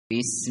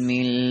بسم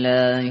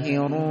الله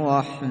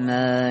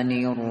الرحمن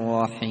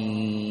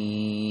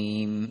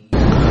الرحيم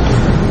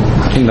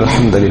إن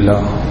الحمد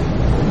لله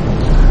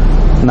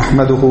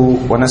نحمده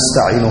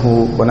ونستعينه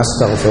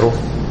ونستغفره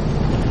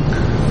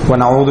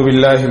ونعوذ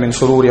بالله من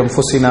شرور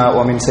أنفسنا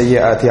ومن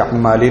سيئات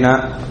أعمالنا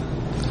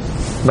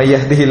من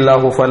يهده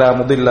الله فلا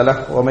مضل له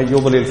ومن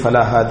يضلل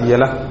فلا هادي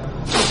له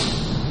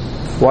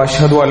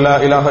وأشهد أن لا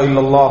إله إلا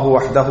الله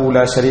وحده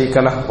لا شريك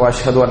له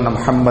وأشهد أن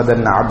محمدا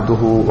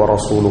عبده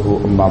ورسوله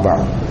أما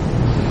بعد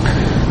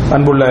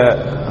அன்புள்ள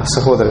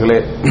சகோதரர்களே,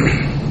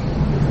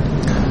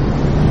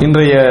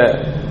 இன்றைய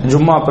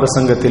ஜும்மா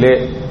பிரசங்கத்திலே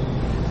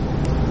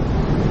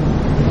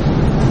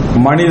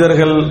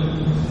மனிதர்கள்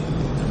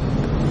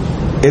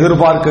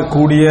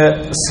எதிர்பார்க்கக்கூடிய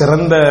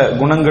சிறந்த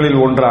குணங்களில்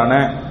ஒன்றான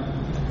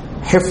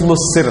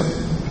ஹிஃப்லுஸ் சிர்,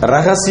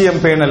 ரகசியம்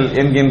பேணல்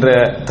என்கின்ற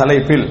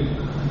தலைப்பில்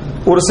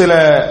ஒரு சில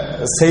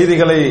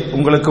செய்திகளை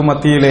உங்களுக்கு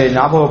மத்தியிலே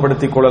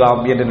ஞாபகப்படுத்திக்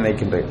கொள்ளலாம் என்று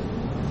நினைக்கின்றேன்.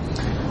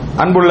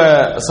 அன்புள்ள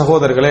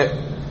சகோதரர்களே,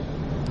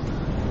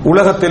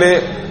 உலகத்திலே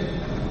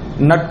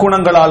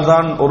நற்குணங்களால்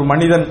தான் ஒரு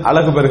மனிதன்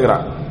அழகு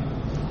பெறுகிறான்.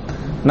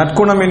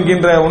 நற்குணம்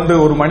என்கின்ற ஒன்று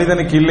ஒரு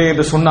மனிதனுக்கு இல்லை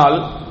என்று சொன்னால்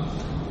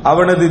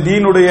அவனது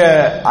தீனுடைய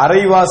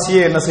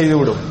அரைவாசியை என்ன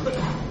செய்துவிடும்.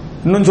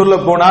 இன்னும் சொல்ல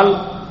போனால்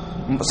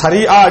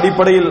ஷரீஆ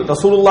அடிப்படையில்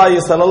ரசூலுல்லாஹி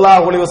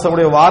ஸல்லல்லாஹு அலைஹி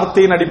வஸல்லம்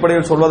வார்த்தையின்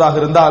அடிப்படையில் சொல்வதாக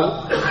இருந்தால்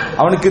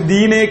அவனுக்கு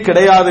தீனே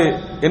கிடையாது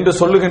என்று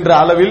சொல்லுகின்ற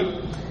அளவில்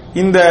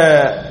இந்த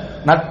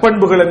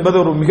நற்பண்புகள் என்பது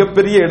ஒரு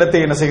மிகப்பெரிய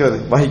இடத்தை என்ன செய்கிறது,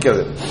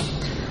 வகிக்கிறது.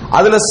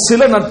 அதுல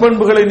சில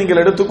நற்பண்புகளை நீங்கள்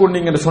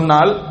எடுத்துக்கொண்டீங்க என்று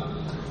சொன்னால்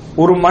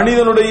ஒரு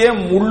மனிதனுடைய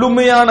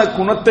முழுமையான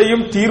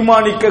குணத்தையும்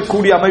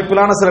தீர்மானிக்கக்கூடிய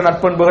அமைப்பிலான சில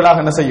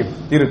நற்பண்புகளாக என்ன செய்யும்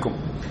இருக்கும்.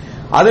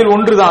 அதில்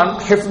ஒன்றுதான்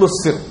ஹிஃப்லுஸ்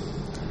சிர்,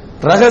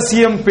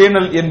 ரகசியம்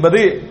பேணல்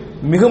என்பது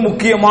மிக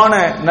முக்கியமான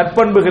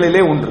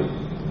நற்பண்புகளிலே ஒன்று.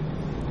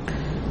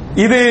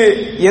 இது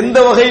எந்த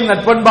வகை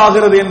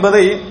நற்பண்பாகிறது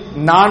என்பதை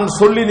நான்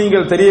சொல்லி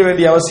நீங்கள் தெரிய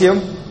வேண்டிய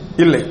அவசியம்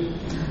இல்லை.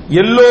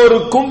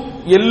 எல்லோருக்கும்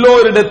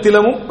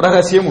எல்லோரிடத்திலும்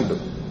ரகசியம் உண்டு.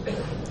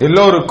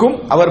 எல்லோருக்கும்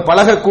அவர்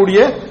பழகக்கூடிய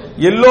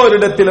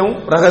எல்லோரிடத்திலும்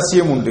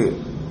ரகசியம் உண்டு.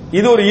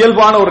 இது ஒரு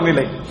இயல்பான ஒரு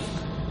நிலை.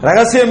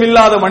 ரகசியம்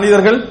இல்லாத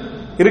மனிதர்கள்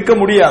இருக்க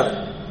முடியாது.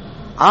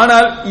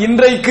 ஆனால்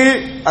இன்றைக்கு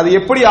அது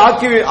எப்படி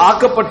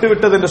ஆக்கப்பட்டு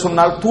விட்டது என்று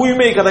சொன்னால்,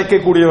 தூய்மை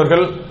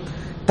கதைக்கக்கூடியவர்கள்,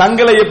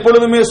 தங்களை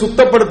எப்பொழுதுமே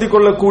சுத்தப்படுத்திக்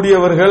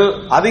கொள்ளக்கூடியவர்கள்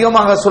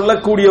அதிகமாக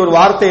சொல்லக்கூடிய ஒரு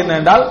வார்த்தை என்ன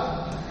என்றால்,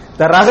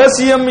 இந்த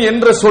ரகசியம்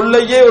என்ற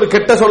சொல்லையே ஒரு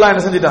கெட்ட சொல்லா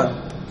என்ன செஞ்சிட்டாங்க,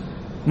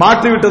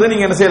 மாற்றிவிட்டது.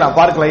 நீங்க என்ன செய்யலாம்,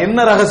 பார்க்கலாம். என்ன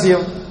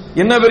ரகசியம்,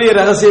 என்ன பெரிய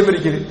ரகசியம்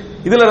இருக்குது,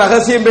 இதுல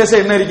ரகசியம் பேச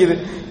என்ன இருக்குது,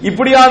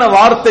 இப்படியான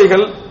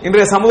வார்த்தைகள்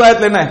இன்றைய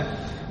சமுதாயத்தில் என்ன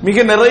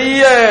மிக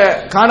நிறைய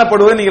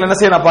காணப்படுவதை நீங்கள் என்ன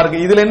செய்யலாம், பாருங்க.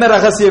 இதுல என்ன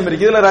ரகசியம்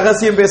இருக்கு, இதுல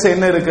ரகசியம் பேச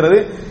என்ன இருக்கிறது,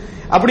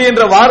 அப்படி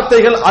என்ற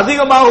வார்த்தைகள்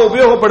அதிகமாக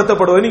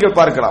உபயோகப்படுத்தப்படுவதை நீங்கள்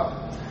பார்க்கலாம்.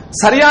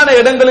 சரியான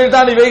இடங்களில்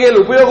தான் இவைகள்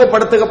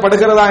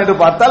உபயோகப்படுத்தப்படுகிறதா என்று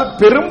பார்த்தால்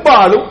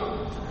பெரும்பாலும்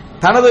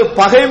தனது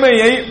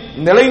பகைமையை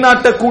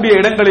நிலைநாட்டக்கூடிய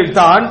இடங்களில்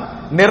தான்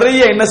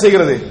நிறைய என்ன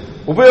செய்கிறது,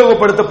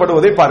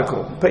 உபயோகப்படுத்தப்படுவதை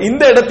பார்க்கிறோம்.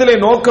 இந்த இடத்திலே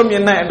நோக்கம்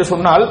என்ன என்று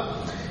சொன்னால்,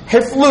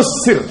 ஹிஃப்லுஸ்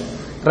சிர்,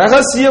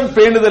 ரகசியம்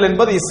பேணுதல்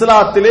என்பது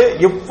இஸ்லாத்திலே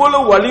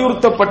எவ்வளவு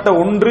வலியுறுத்தப்பட்ட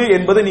ஒன்று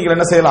என்பதை நீங்கள்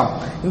என்ன செய்யலாம்,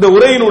 இந்த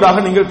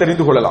உரையினூடாக நீங்கள்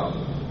தெரிந்து கொள்ளலாம்.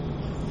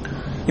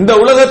 இந்த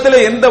உலகத்திலே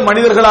எந்த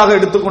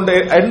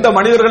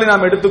மனிதர்களை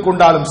நாம்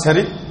எடுத்துக்கொண்டாலும்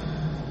சரி,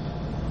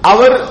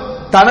 அவர்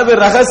தனது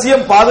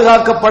ரகசியம்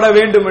பாதுகாக்கப்பட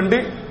வேண்டும் என்று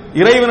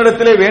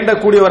இறைவனிடத்திலே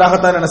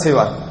வேண்டக்கூடியவராகத்தான் என்ன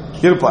செய்வார்,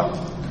 இருப்பார்.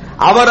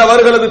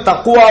 அவர்களது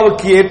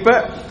தக்குவாவுக்கு ஏற்ப,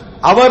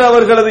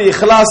 அவர்களது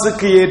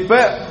இஹ்லாசுக்கு ஏற்ப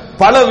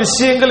பல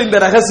விஷயங்கள் இந்த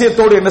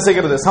ரகசியத்தோடு என்ன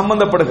செய்கிறது,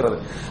 சம்பந்தப்படுகிறது.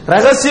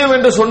 ரகசியம்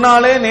என்று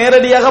சொன்னாலே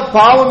நேரடியாக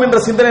பாவம் என்ற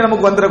சிந்தனை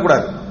நமக்கு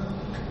வந்துடக்கூடாது.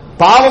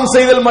 பாவம்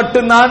செய்தல்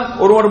மட்டும்தான்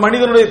ஒரு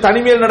மனிதனுடைய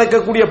தனிமையில்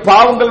நடக்கக்கூடிய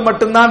பாவங்கள்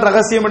மட்டும்தான்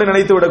ரகசியம் என்று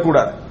நினைத்து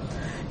விடக்கூடாது.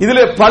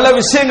 இதில் பல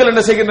விஷயங்கள்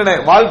என்ன செய்கின்றன,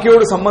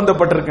 வாழ்க்கையோடு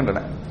சம்பந்தப்பட்டிருக்கின்றன.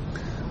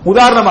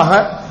 உதாரணமாக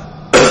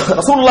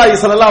ரசூலுல்லாஹி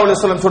ஸல்லல்லாஹு அலைஹி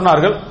வஸல்லம்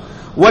சொன்னார்கள்,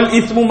 வல்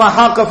இஸ்மு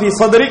மஹாக ஃபீ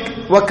ஸத்ரிக்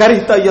வ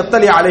கரிஹ்த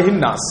யத்தலி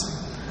அலைஹின் நாஸ்.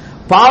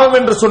 பாவம்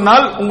என்று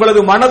சொன்னால் உங்களது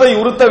மனதை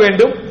உறுத்த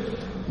வேண்டும்,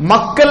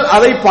 மக்கள்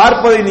அதை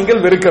பார்ப்பதை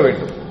நீங்கள் வெறுக்க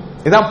வேண்டும்.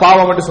 இதுதான்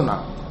பாவம் என்று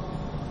சொன்னாங்க.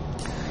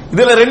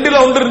 இதுல ரெண்டுல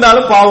ஒன்று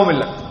இருந்தாலும் பாவம்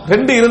இல்லை,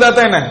 ரெண்டு இருந்தா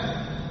தான் என்ன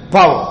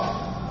பாவம்.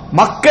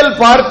 மக்கள்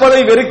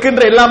பார்ப்பதை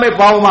வெறுக்கின்ற எல்லாமே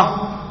பாவமா?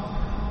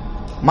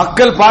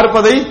 மக்கள்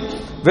பார்ப்பதை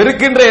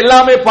வெறுக்கின்ற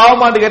எல்லாமே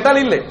பாவமா என்று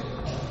கேட்டால் இல்லை.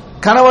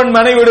 கணவன்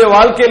மனைவியுடைய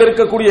வாழ்க்கையில்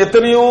இருக்கக்கூடிய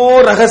எத்தனையோ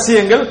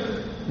ரகசியங்கள்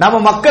நாம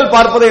மக்கள்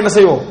பார்ப்பதை என்ன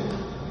செய்வோம்,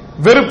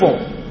 வெறுப்போம்.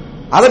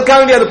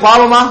 அதற்காக அது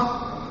பாவமா?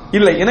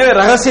 இல்லை. எனவே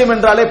ரகசியம்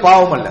என்றாலே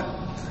பாவம் அல்ல.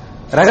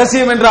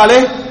 ரகசியம் என்றாலே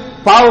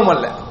பாவம்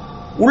அல்ல.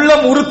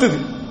 உள்ளம் உறுத்துது,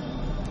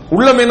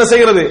 உள்ளம் என்ன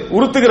செய்கிறது,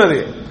 உறுத்துகிறது.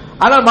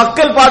 ஆனால்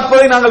மக்கள்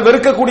பார்ப்பதை நாங்கள்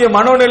வெறுக்கக்கூடிய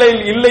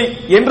மனோநிலையில் இல்லை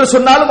என்று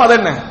சொன்னாலும் அது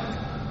என்ன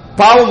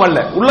பாவம் அல்ல.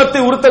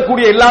 உள்ளத்தை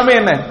உறுத்தக்கூடிய எல்லாமே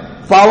என்ன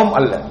பாவம்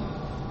அல்ல.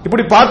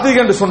 இப்படி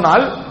பார்த்தீர்கள் என்று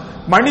சொன்னால்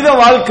மனித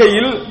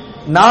வாழ்க்கையில்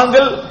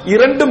நாங்கள்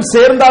இரண்டும்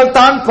சேர்ந்தால்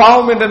தான்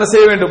பாவம் என்று என்ன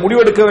செய்ய வேண்டும்,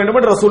 முடிவெடுக்க வேண்டும்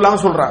என்று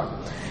ரசூலுல்லாஹ் சொல்றாங்க.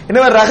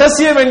 எனவே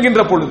ரகசியம்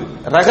என்கின்ற பொழுது,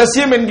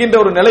 ரகசியம் என்கின்ற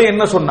ஒரு நிலை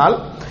என்ன சொன்னால்,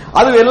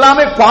 அது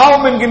எல்லாமே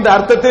பாவம் என்கின்ற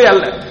அர்த்தத்தை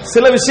அல்ல.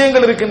 சில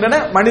விஷயங்கள் இருக்கின்றன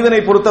மனிதனை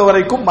பொறுத்த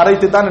வரைக்கும்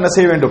மறைத்து தான் என்ன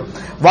செய்ய வேண்டும்,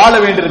 வாழ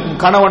வேண்டியிருக்கும்.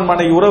 கணவன்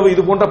மனைவி உறவு,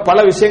 இது போன்ற பல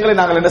விஷயங்களை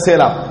நாங்கள் என்ன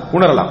செய்யலாம்,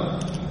 உணரலாம்.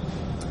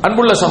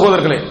 அன்புள்ள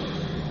சகோதரர்களே,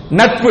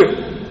 நட்பு,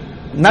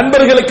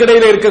 நண்பர்களுக்கு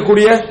இடையில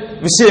இருக்கக்கூடிய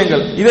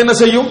விஷயங்கள், இது என்ன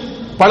செய்யும்,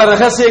 பல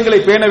ரகசியங்களை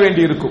பேண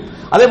வேண்டி இருக்கும்.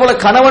 அதே போல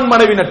கணவன்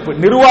மனைவி நட்பு,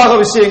 நிர்வாக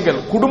விஷயங்கள்,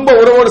 குடும்ப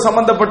உறவோடு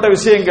சம்பந்தப்பட்ட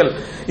விஷயங்கள்,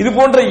 இது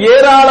போன்ற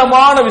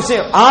ஏராளமான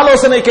விஷயம்,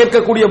 ஆலோசனை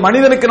கேட்கக்கூடிய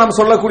மனிதனுக்கு நாம்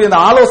சொல்லக்கூடிய அந்த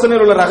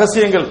ஆலோசனையில் உள்ள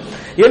ரகசியங்கள்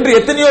என்று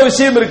எத்தனையோ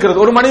விஷயம் இருக்கிறது.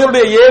 ஒரு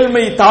மனிதனுடைய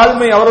ஏழ்மை,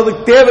 தாழ்மை, அவரது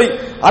தேவை,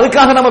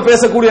 அதுக்காக நம்ம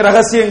பேசக்கூடிய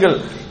ரகசியங்கள்,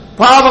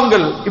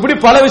 பாவங்கள், இப்படி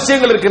பல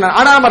விஷயங்கள் இருக்கின்றன.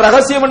 ஆனா நம்ம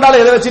ரகசியம்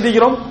என்றால் எதை வச்சுட்டு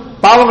இருக்கிறோம்,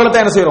 பாவங்களை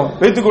தான் என்ன செய்யறோம்,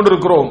 வைத்துக்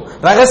கொண்டிருக்கிறோம்.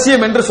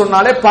 ரகசியம் என்று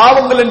சொன்னாலே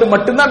பாவங்கள் என்று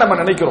மட்டும்தான் நம்ம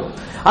நினைக்கிறோம்.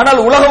 ஆனால்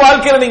உலக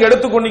வாழ்க்கையில நீங்க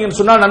எடுத்துக்கொண்டீங்கன்னு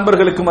சொன்னால்,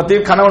 நண்பர்களுக்கு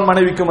மத்தியில், கணவன்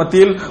மனைவிக்கு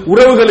மத்தியில்,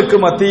 உறவுகளுக்கு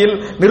மத்தியில்,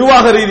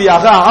 நிர்வாக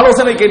ரீதியாக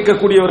ஆலோசனை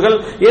கேட்கக்கூடியவர்கள்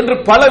என்று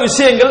பல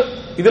விஷயங்கள்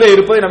இதுல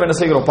இருப்பதை நம்ம என்ன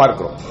செய்கிறோம்,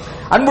 பார்க்கிறோம்.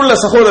 அன்புள்ள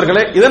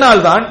சகோதரர்களே,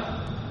 இதனால் தான்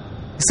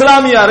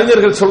இஸ்லாமிய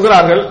அறிஞர்கள்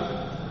சொல்கிறார்கள்,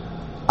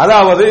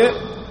 அதாவது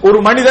ஒரு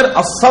மனிதர்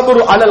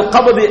அஸ்ஸப்ரு அலல்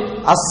கப்தி,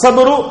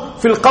 அஸ்ஸப்ரு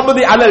ஃபில்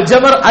கப்தி அலல்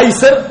ஜமர்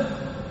ஐஸர்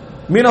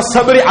மின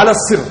ஸப்ரி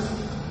அலஸ் சிர்.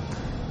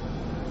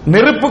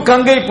 நெருப்பு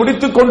கங்கை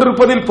பிடித்துக்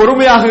கொண்டிருப்பதில்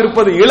பொறுமையாக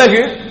இருப்பது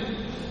இலகு,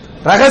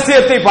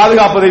 ரகசியத்தை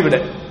பாதுகாப்பதை விட.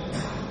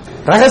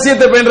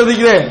 ரகசியத்தை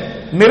பேணுறதுக்கு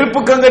நெருப்பு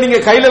கங்கை நீங்க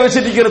கையில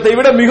வச்சிருக்கிறதை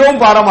விட மிகவும்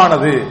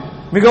பாரமானது,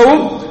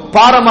 மிகவும்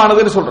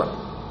பாரமானதுன்னு சொல்ற.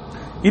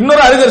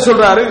 இன்னொரு அறிஞர்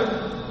சொல்றாரு,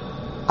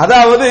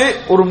 அதாவது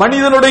ஒரு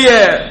மனிதனுடைய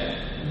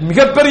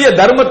மிகப்பெரிய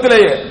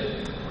தர்மத்திலேயே,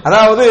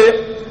 அதாவது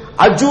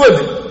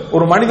அஜ்வத்,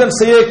 ஒரு மனிதன்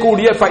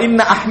செய்யக்கூடிய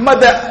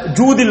அஹ்மத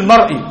ஜூதில்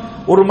மர்இ,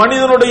 ஒரு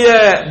மனிதனுடைய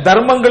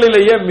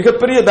தர்மங்களிலேயே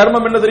மிகப்பெரிய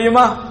தர்மம் என்ன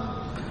தெரியுமா,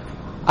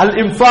 அல்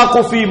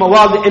இன்ஃபாகு ஃபீ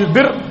மவாதிஇல்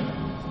பிர்,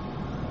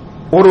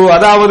 ஒரு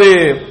அதாவது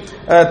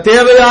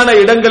தேவையான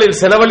இடங்களில்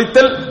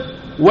செலவழித்தல்,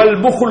 வல்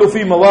புக்லு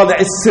ஃபீ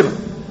மவாதிஇஸ் சிர்,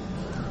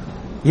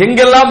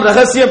 எங்கெல்லாம்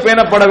ரகசியம்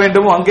பேணப்பட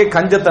வேண்டுமோ அங்கே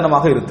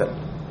கஞ்சத்தனமாக இருத்தல்.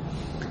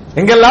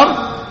 எங்கெல்லாம்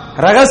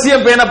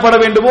ரகசியம் பேணப்பட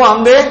வேண்டுமோ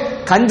அங்கே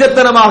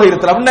கஞ்சத்தனமாக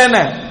இருத்தல். அப்படின்னா என்ன,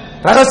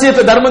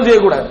 ரகசியத்தை தர்மம்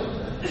செய்யக்கூடாது.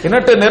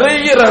 என்னட்டு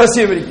நிறைய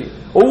ரகசியம் இருக்கு,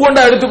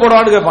 ஒவ்வொன்றா எடுத்து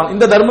போடுவான்னு கேட்பான்.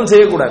 இந்த தர்மம்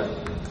செய்யக்கூடாது,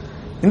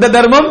 இந்த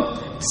தர்மம்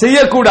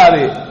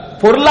செய்யக்கூடாது.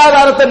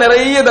 பொருளாதாரத்தை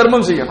நிறைய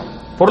தர்மம் செய்யணும்,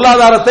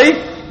 பொருளாதாரத்தை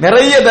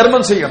நிறைய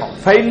தர்மம் செய்யணும்.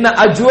 ஃபைன்ன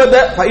அஜ்வத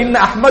ஃபைன்ன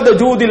அஹ்மத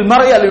ஜூதில்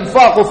மர்இ அல்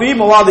இன்ஃபாகு ஃபீ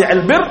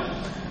மவாதிஇல் பிர்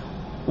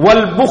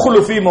வல் புக்லு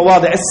ஃபீ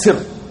மவாதிஇஸ்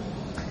சிர்.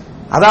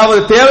 அதாவது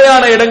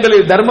தேவையான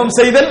இடங்களில் தர்மம்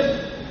செய்தல்,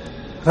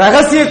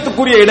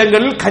 ரகசியத்துக்குரிய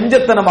இடங்களில்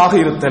கஞ்சத்தனமாக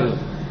இருத்தல்.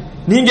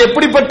 நீங்க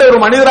எப்படிப்பட்ட ஒரு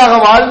மனிதராக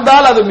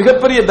வாழ்ந்தால் அது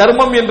மிகப்பெரிய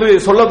தர்மம் என்று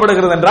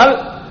சொல்லப்படுகிறது என்றால்,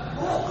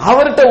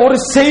 அவர்கிட்ட ஒரு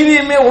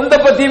செய்தியுமே ஒன்றை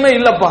பத்தியுமே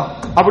இல்லப்பா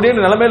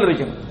அப்படின்னு நிலைமையில்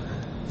இருக்கணும்.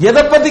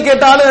 எதை பத்தி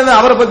கேட்டாலும்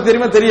அவரை பத்தி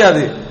தெரியுமா,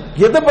 தெரியாது.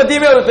 எதை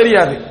பத்தியுமே அவர்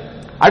தெரியாது,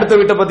 அடுத்த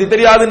வீட்டை பத்தி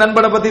தெரியாது,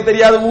 நண்பனை பத்தி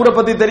தெரியாது, ஊரை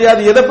பத்தி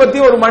தெரியாது, எதை பத்தி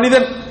ஒரு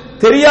மனிதன்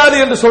தெரியாது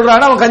என்று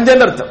சொல்றான், அவன்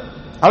கஞ்சன் அர்த்தம்.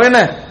 அவன் என்ன,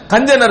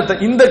 கஞ்சன்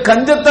அர்த்தம். இந்த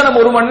கஞ்சத்தனம்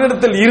ஒரு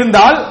மனிதத்தில்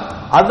இருந்தால்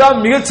அதான்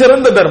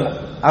மிகச்சிறந்த தர்மம்,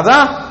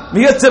 அதான்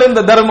மிகச்சிறந்த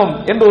தர்மம்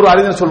என்று ஒரு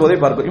அறிஞர் சொல்வதை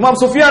பார்க்கிறோம். இமாம்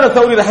சுஃபியான்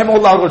தௌரி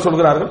ரஹிமஹுல்லாஹ் அவர்கள்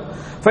சொல்கிறார்கள்,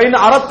 ஃபைன்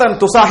அரத்தன்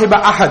துசாஹிப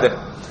அஹத்,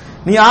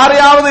 நீ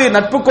யாரையாவது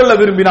நட்பு கொள்ள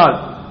விரும்பினால்,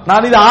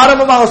 நான் இது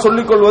ஆரம்பமாக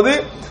சொல்லிக் கொள்வது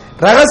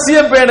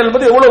ரகசியம் பேணல்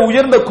என்பது எவ்வளவு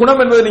உயர்ந்த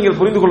குணம் என்பதை நீங்கள்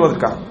புரிந்து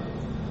கொள்வதற்காக.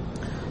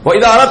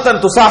 இது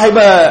அரத்தன் துசாஹிப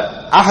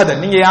அஹத்,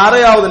 நீங்க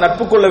யாரையாவது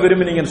நட்பு கொள்ள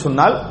விரும்பினீங்கன்னு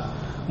சொன்னால்,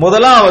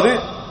 முதலாவது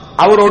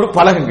அவரோடு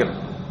பழகுங்கள்.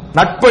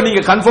 நட்பை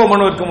நீங்க கன்ஃபார்ம்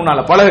பண்ணுவதற்கு முன்னால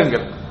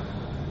பழகுங்கள்.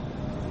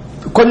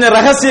 கொஞ்சம்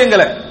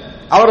ரகசியங்களை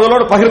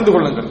அவர்களோடு பகிர்ந்து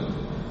கொள்ளுங்கள்.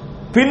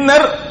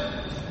 பின்னர்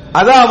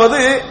அதாவது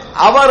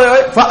அவர்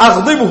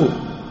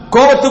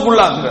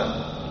கோபத்துக்குள்ளாங்க,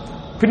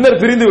 பின்னர்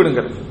பிரிந்து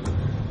விடுங்கள்.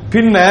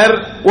 பின்னர்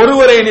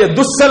ஒருவரை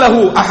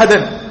துஸ்ஸலஹு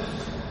அஹதன்,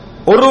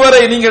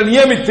 ஒருவரை நீங்கள்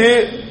நியமித்து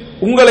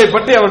உங்களை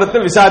பற்றி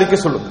அவரிடத்தில் விசாரிக்க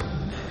சொல்லுங்கள்.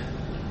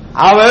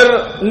 அவர்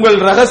உங்கள்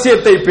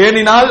ரகசியத்தை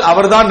பேணினால்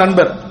அவர்தான்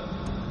நண்பர்,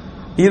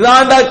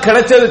 இதாண்டா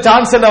கிடைச்சது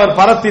சான்ஸ் என்று அவர்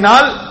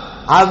பரத்தினால்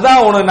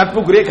அதுதான் உனக்கு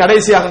நட்புக்குரிய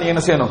கடைசியாக நீ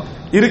என்ன செய்யணும்,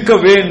 இருக்க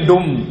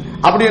வேண்டும்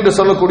அப்படி என்று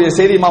சொல்லக்கூடிய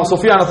செய்தி இமாம்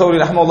சுஃபியான் தௌரி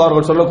ரஹ்மத்துல்லாஹி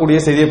அவர்கள் சொல்லக்கூடிய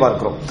செய்தியை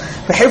பார்க்கிறோம்.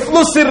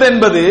 ஹிஃப்லுஸ் சிர்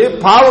என்பது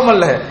பாவம்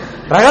அல்ல,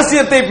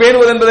 ரகசியத்தை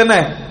பேணுவது என்பது என்ன,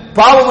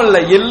 பாவம் அல்ல.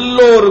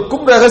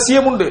 எல்லோருக்கும்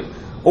ரகசியம் உண்டு,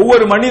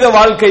 ஒவ்வொரு மனித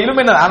வாழ்க்கையிலும்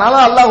என்ன. அதனால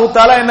அல்லாஹ்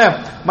தஆலா என்ன,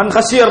 மன்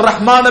ஹஷியர்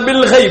ரஹ்மான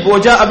பில் கைப்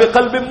வஜா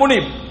பிகல்பின்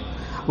முனீப்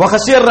வ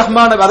ஹஷியர்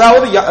ரஹ்மான,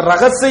 அதாவது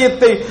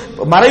ரகசியத்தை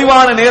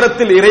மறைவான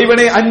நேரத்தில்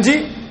இறைவனை அஞ்சி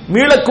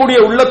மீளக்கூடிய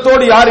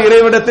உள்ளத்தோடு யார்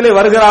இறைவனிடத்திலே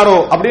வருகிறாரோ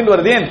அப்படின்னு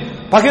வருது. ஏன்,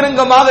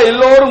 பகிரங்கமாக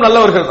எல்லோரும்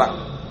நல்லவர்கள் தான்,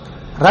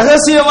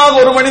 ரகசியமாக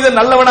ஒரு மனிதன்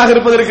நல்லவனாக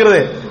இருப்பது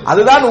இருக்கிறது,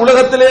 அதுதான்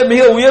உலகத்திலே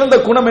மிக உயர்ந்த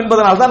குணம்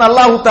என்பதனால் தான்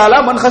அல்லாஹ் தஆலா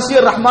மன்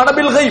ஹஷியர் ரஹ்மான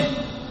பில் கைப்,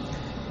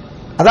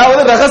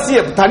 அதாவது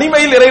ரகசியம்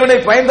தனிமையில் இறைவனை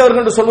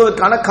பயந்தவர்கள் என்று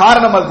சொல்வதற்கான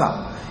காரணம் அதுதான்.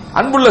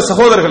 அன்புள்ள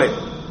சகோதரர்களே,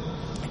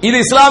 இது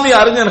இஸ்லாமிய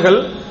அறிஞர்கள்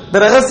இந்த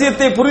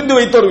ரகசியத்தை புரிந்து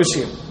வைத்த ஒரு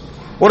விஷயம்.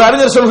 ஒரு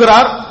அறிஞர்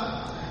சொல்கிறார்,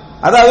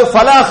 அதாவது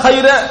ஃபலா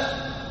கைர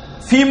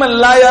ஃபீமன்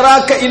லா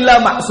யராக இல்லா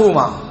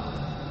மஅசூமா,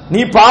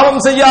 நீ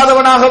பாவம்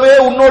செய்யாதவனாகவே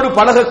உன்னோடு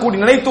பழகக்கூடிய,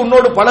 நினைத்து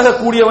உன்னோடு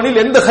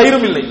பழகக்கூடியவனில் எந்த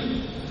கைரும் இல்லை.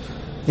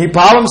 நீ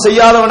பாவம்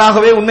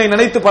செய்யாதவனாகவே உன்னை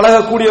நினைத்து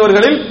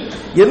பழகக்கூடியவர்களில்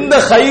எந்த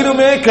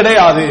ஹைருமே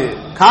கிடையாது.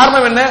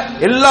 காரணம் என்ன?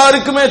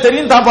 எல்லாருக்குமே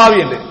தெரியும் தான் பாவி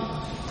என்று.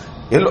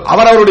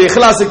 அவருடைய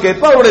இஹ்லாஸுக்கு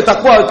ஏற்ப, அவருடைய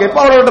தக்வாவுக்கு ஏற்ப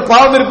அவரோட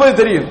பாவம் இருப்பது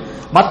தெரியும்.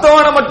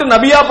 மற்றவனை மட்டும்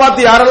நபியா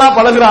பார்த்து யாரெல்லாம்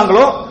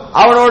பழகுறாங்களோ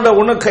அவனோட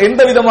உனக்கு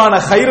எந்த விதமான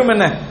ஹைரும்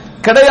என்ன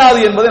கிடையாது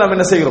என்பதை நாம்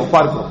என்ன செய்கிறோம்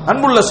பார்க்கிறோம்.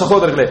 அன்புள்ள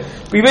சகோதரர்களே,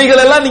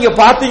 இவைகள் எல்லாம் நீங்க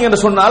பார்த்தீங்கன்னு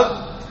சொன்னால்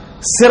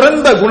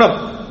சிறந்த குணம்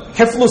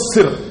ஹிஃப்லுஸ்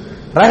சிர்,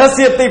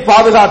 ரகசியத்தை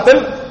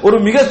பாதுகாத்தல் ஒரு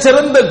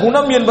மிகச்சிறந்த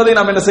குணம் என்பதை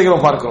நாம் என்ன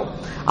செய்கிறோம் பார்க்கிறோம்.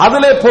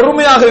 அதிலே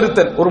பொறுமையாக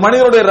இருத்தல், ஒரு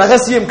மனிதனுடைய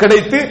ரகசியம்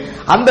கிடைத்து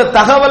அந்த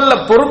தகவல்ல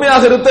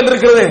பொறுமையாக இருத்தல்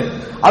இருக்கிறது,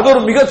 அது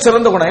ஒரு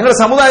மிகச்சிறந்த குணம். எங்க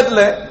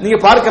சமுதாயத்தில் நீங்க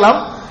பார்க்கலாம்,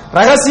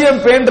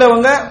 ரகசியம்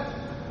பேன்றவங்க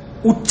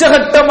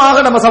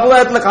உச்சகட்டமாக நம்ம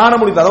சமுதாயத்தில் காண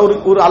முடியுது. அதாவது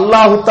ஒரு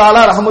அல்லாஹு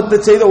தஆலா ரஹமத்து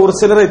செய்த ஒரு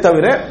சிலரை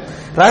தவிர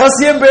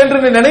ரகசியம்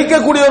பேன்று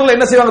நினைக்கக்கூடியவர்கள்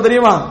என்ன செய்வாங்க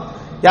தெரியுமா?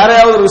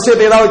 யாரையாவது ஒரு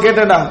விஷயத்தை ஏதாவது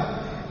கேட்டா,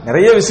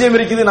 நிறைய விஷயம்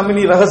இருக்குது, நம்ம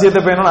நீ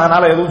ரகசியத்தை பேணணும்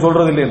அதனால எதுவும்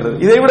சொல்றது இல்லை என்றது.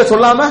 இதை விட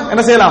சொல்லாம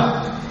என்ன செய்யலாம்?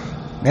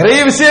 நிறைய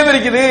விஷயம்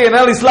இருக்குது,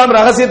 என்னால் இஸ்லாம்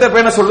ரகசியத்தை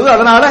பேண சொல்லுது,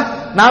 அதனால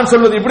நான்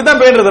சொல்வது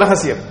இப்படித்தான் பேணுறது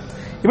ரகசியம்.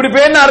 இப்படி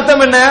பேண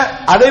அர்த்தம் என்ன?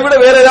 அதை விட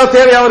வேற ஏதாவது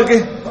தேவையா இருக்கு?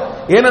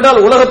 ஏனென்றால்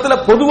உலகத்துல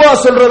பொதுவாக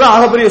சொல்றது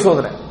ஆகப்பெரிய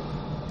சோதனை.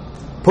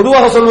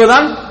 பொதுவாக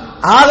சொல்வதுதான்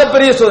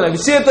ஆகப்பெரிய சோதனை.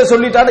 விஷயத்தை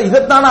சொல்லிட்டாரு,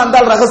 இதைத்தான அந்த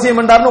ரகசியம்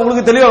என்றார்னு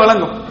உங்களுக்கு தெளிவா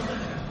விளங்கும்.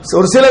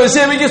 ஒரு சில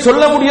விஷயமைக்கு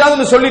சொல்ல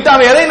முடியாதுன்னு சொல்லிட்டு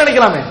அவன் எதையும்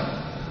நினைக்கலாமே,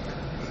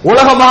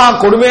 உலகமா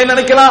கொடுமையை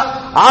நினைக்கலாம்,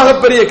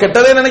 ஆகப்பெரிய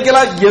கெட்டதை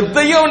நினைக்கலாம்,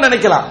 எதையும்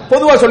நினைக்கலாம்.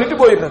 பொதுவா சொல்லிட்டு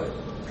போயிடுறாரு,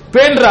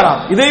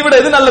 பேன்றாராம். இதை விட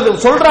எது நல்லது?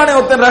 சொல்றானே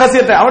ஒருத்தன்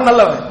ரகசியத்தை, அவன்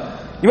நல்லவன்.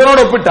 இவனோட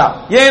ஒப்பிட்டா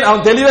ஏன்?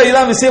 அவன் தெளிவா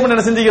இதான் விஷயம்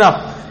என்ன செஞ்சுக்கிறான்,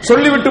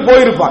 சொல்லிவிட்டு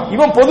போயிருப்பான்.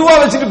 இவன் பொதுவா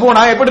வச்சுட்டு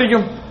போனா எப்படி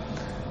இருக்கும்?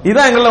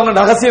 இதுதான் எங்களை அவங்க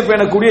ரகசியம்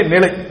பேணக்கூடிய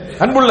நிலை.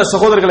 அன்புள்ள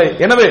சகோதரர்களே,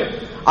 எனவே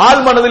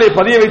ஆள் மனதிலே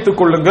பதிய வைத்துக்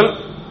கொள்ளுங்கள்,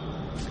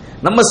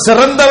 நம்ம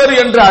சிறந்தவர்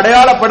என்று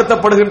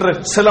அடையாளப்படுத்தப்படுகின்ற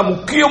சில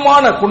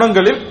முக்கியமான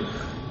குணங்களில்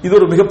இது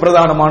ஒரு மிக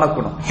பிரதானமான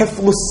குணம்.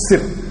 ஹிஃப்லுஸ்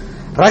சிர்,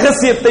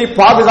 ரகசியத்தை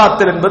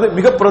பாதுகாத்தல் என்பது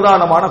மிக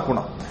பிரதானமான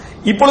குணம்.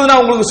 இப்பொழுது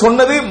நான் உங்களுக்கு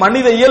சொன்னது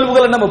மனித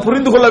இயல்புகளை நம்ம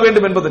புரிந்து கொள்ள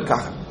வேண்டும்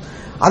என்பதற்காக.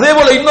 அதே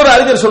போல இன்னொரு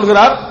அறிஞர்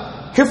சொல்கிறார்,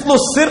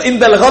 ஹிஃப்லுஸ் சிர்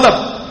இந்தல்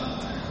கலப்,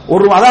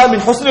 ஒரு அதாவது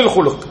ஹுஸ்னுல்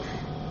குலுக்,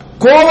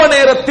 கோப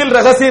நேரத்தில்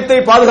ரகசியத்தை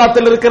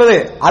பாதுகாத்தல் இருக்கிறது,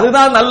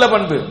 அதுதான் நல்ல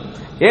பண்பு.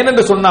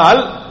 ஏனென்று சொன்னால்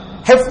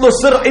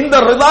ஹிஃப்லுஸ் சிர் இந்த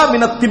ரிதா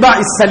மின்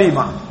அத்திபாஇ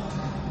ஸலீமா,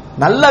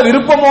 நல்ல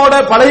விருப்பமோட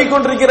பழகி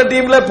கொண்டிருக்கிற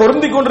டீம்ல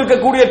பொருந்தி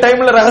கொண்டிருக்கக்கூடிய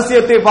டைம்ல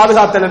ரகசியத்தை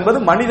பாதுகாத்தல் என்பது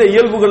மனித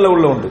இயல்புகள்ல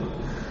உள்ள ஒன்று.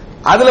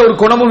 அதுல ஒரு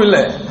குணமும்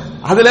இல்லை,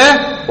 அதுல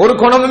ஒரு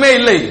குணமுமே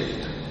இல்லை.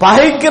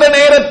 பகைக்கிற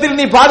நேரத்தில்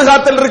நீ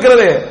பாதுகாத்தல்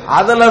இருக்கிறது,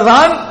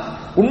 அதுலதான்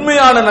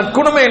உண்மையான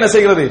நற்குணமே என்ன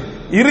செய்கிறது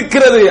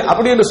இருக்கிறது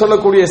அப்படி என்று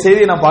சொல்லக்கூடிய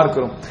செய்தியை நாம்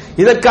பார்க்கிறோம்.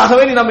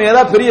 இதற்காகவே நம்ம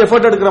ஏதாவது பெரிய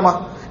எஃபர்ட் எடுக்கிறோமா?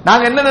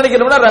 நாங்க என்ன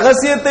நினைக்கிறோம்னா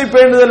ரகசியத்தை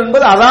பேணுதல்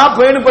என்பது அதான்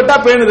பேணுபட்டா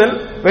பேணுதல்,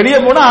 வெளியே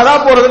போனா அதா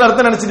போறதுன்னு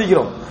அர்த்தம்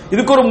நினைச்சிருக்கிறோம்.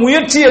 இதுக்கு ஒரு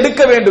முயற்சி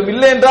எடுக்க வேண்டும்,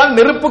 இல்லை என்றால்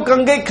நெருப்பு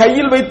கங்கை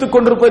கையில் வைத்துக்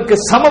கொண்டிருப்பதற்கு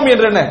சமம்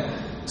என்று என்ன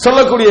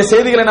சொல்லக்கூடிய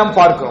செய்திகளை நாம்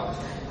பார்க்கிறோம்.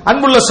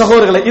 அன்புள்ள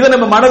சகோதரர்களை, இதை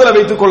நம்ம மனதில்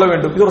வைத்துக் கொள்ள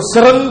வேண்டும். இது ஒரு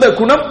சிறந்த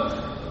குணம்.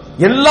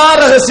 எல்லா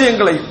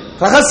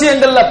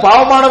ரகசியங்கள்ல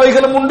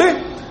பாவமானவைகளும் உண்டு,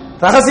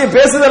 ரகசியம்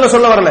பேசுதல்ல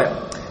சொல்ல வரல,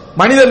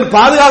 மனிதன்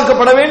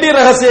பாதுகாக்கப்பட வேண்டிய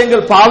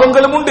ரகசியங்கள்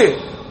பாவங்களும் உண்டு.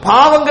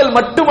 பாவங்கள்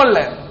மட்டுமல்ல,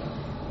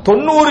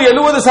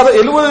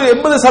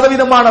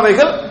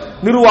 90-80%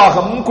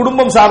 நிர்வாகம்,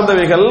 குடும்பம்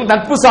சார்ந்தவைகள்,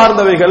 நட்பு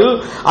சார்ந்தவைகள்,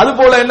 அது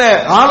போல என்ன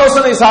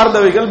ஆலோசனை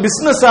சார்ந்தவைகள்,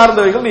 பிசினஸ்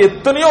சார்ந்தவைகள்,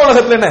 எத்தனையோ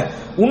உலகத்தில் என்ன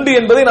உண்டு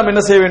என்பதை நாம்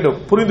என்ன செய்ய வேண்டும்,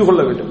 புரிந்து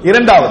கொள்ள வேண்டும்.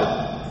 இரண்டாவது,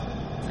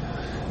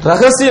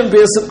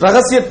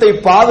 ரகசியத்தை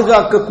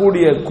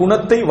பாதுகாக்கக்கூடிய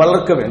குணத்தை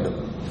வளர்க்க வேண்டும்.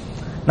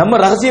 நம்ம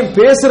ரகசியம்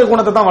பேசுற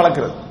குணத்தை தான்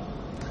வளர்க்கிறது.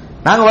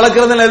 நாங்க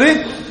வளர்க்கிறது என்னது?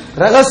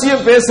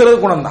 ரகசியம் பேசுறது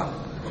குணம் தான்.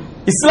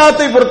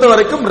 இஸ்லாத்தை பொறுத்த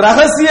வரைக்கும்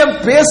ரகசியம்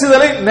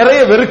பேசுதலை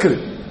நிறைய வெறுக்குது.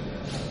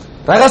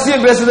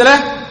 ரகசியம் பேசுதல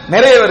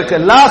நிறைய இருக்கு.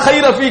 லா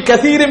கைர ஃபீ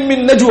கஸீரின்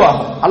மின் நஜ்வா,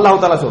 அல்லாஹ்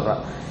தஆலா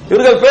சொல்றார்.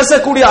 இவர்கள்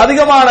பேசக்கூடிய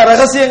அதிகமான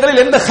ரகசியங்களில்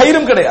எந்த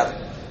கைரும் கிடையாது.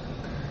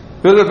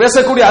 இவர்கள்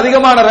பேசக்கூடிய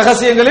அதிகமான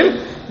ரகசியங்களில்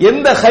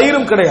எந்த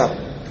கைரும் கிடையாது.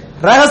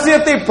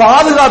 ரகசியத்தை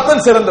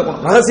பாதுகாத்தல் சிறந்த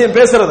குணம். ரகசியம்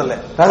பேசுறதல்ல,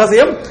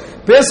 ரகசியம்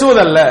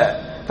பேசுவதல்ல,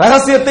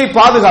 ரகசியத்தை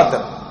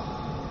பாதுகாத்தல்.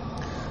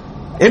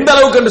 எந்த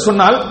அளவுக்கு என்று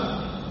சொன்னால்,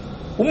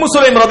 உம்மு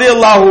சுலைம்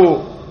ரலியல்லாஹு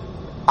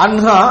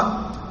அன்ஹா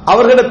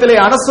அவர்களிடத்திலே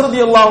அனஸ்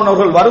ரலியல்லாஹு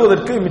அவர்கள்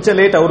வருவதற்கு மிச்ச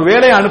லேட், ஒரு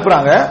வேலையை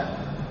அனுப்புறாங்க,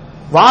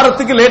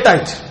 வாரத்துக்கு லேட்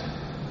ஆயிடுச்சு.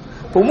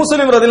 உம்மு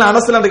சுலைம் ரலியல்லாஹு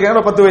அனஸ்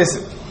கேக்குற 10 வயசு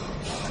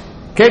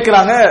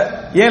கேட்கிறாங்க,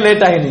 ஏன்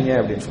லேட் ஆகினீங்க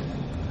அப்படின்னு சொல்லி.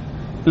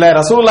 இல்ல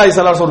ரசூலுல்லாஹி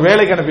ஸல்லல்லாஹு அலைஹி வஸல்லம் ஒரு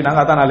வேலைக்கு அனுப்பினாங்க,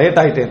 அதான் நான் லேட்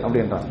ஆயிட்டேன்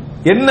அப்படின்றாங்க.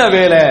 என்ன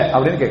வேலை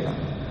அப்படின்னு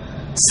கேட்கிறாங்க.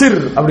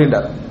 சிர்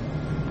அப்படின்றாரு,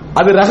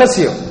 அது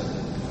ரகசியம்,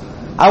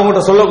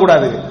 அவங்ககிட்ட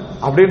சொல்லக்கூடாது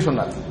அப்படின்னு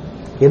சொன்னார்.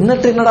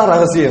 என்னடா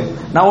ரகசியம்,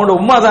 நான் உன்னோட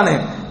உம்மா தானே,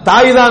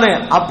 தாய் தானே,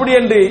 அப்படி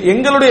என்று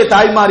எங்களுடைய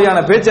தாய்மாரியான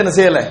பேச்சு என்ன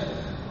செய்யல,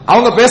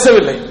 அவங்க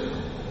பேசவில்லை.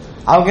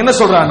 அவங்க என்ன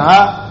சொல்றாங்கன்னா,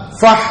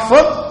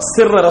 ஃபஹ்ஃபத்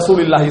சிர்ர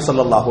ரசூலுல்லாஹி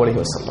ஸல்லல்லாஹு அலைஹி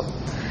வஸல்லம்,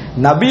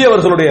 நபி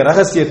அவர்களுடைய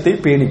ரகசியத்தை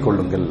பேணிக்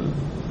கொள்ளுங்கள்,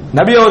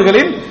 நபி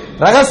அவர்களின்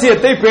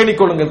ரகசியத்தை பேணிக்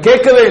கொள்ளுங்கள்.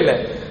 கேட்கவே இல்லை.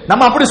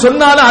 நம்ம அப்படி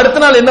சொன்னாலும் அடுத்த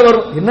நாள் என்ன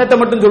வரும், என்னட்ட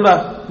மட்டும்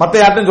சொல்றாரு, மத்த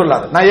யார்ட்டும்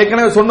சொல்லாது, நான்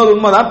ஏற்கனவே சொன்னது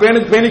உண்மைதான்,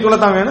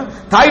 பேணிக்கொள்ளத்தான் வேணும்.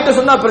 தாய்கிட்ட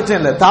சொன்னா பிரச்சனை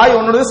இல்லை, தாய்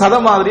உன்னோட சத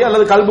மாதிரி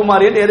அல்லது கல்பு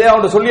மாதிரி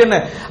எதையாவது சொல்லி என்ன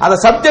அந்த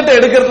சப்ஜெக்டை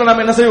எடுக்கிறதுல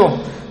நம்ம என்ன செய்வோம்,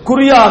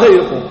 குறியாக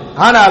இருக்கும்.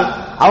 ஆனால்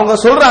அவங்க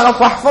சொல்றாங்க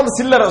ஃபஹ்ஃபல்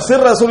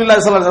சிர்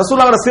ரசூலுல்லாஹி ஸல்லல்லாஹு அலைஹி வஸல்லம்,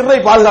 ரசூலுல்லாஹோட சிர்ரை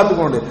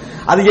பாதுகாத்துக்கொண்டு.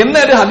 அது என்ன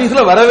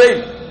ஹதீஸ்ல வரவே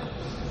இல்லை.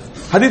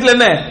 ஹதீஸ்ல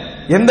என்ன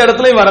எந்த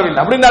இடத்துலயும் வரவில்லை.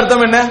 அப்படின்னு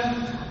அர்த்தம் என்ன?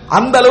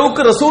 அந்த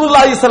அளவுக்கு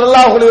ரசூலுல்லாஹி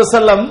ஸல்லல்லாஹு அலைஹி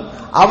வஸல்லம்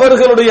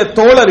அவர்களுடைய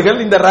தோழர்கள்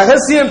இந்த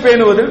ரகசியம்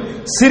பேணுவதில்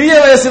சிறிய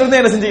வயசிலிருந்து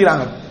என்ன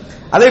செஞ்சுக்கிறாங்க,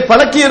 அதை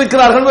பழக்கி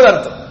இருக்கிறார்கள் என்று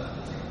அர்த்தம்.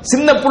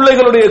 சின்ன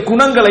பிள்ளைகளுடைய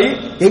குணங்களை,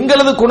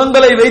 எங்களது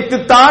குணங்களை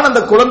வைத்துத்தான் அந்த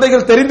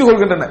குழந்தைகள் தெரிந்து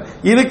கொள்கின்றன.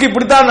 இதுக்கு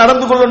இப்படித்தான்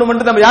நடந்து கொள்ளணும்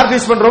என்று நம்ம யார்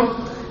டீச் பண்றோம்?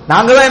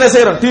 நாங்க தான் என்ன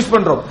செய்யறோம், டீச்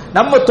பண்றோம்.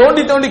 நம்ம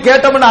தோண்டி தோண்டி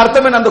கேட்டோம்னு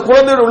அர்த்தம் என்ன? அந்த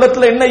குழந்தையோட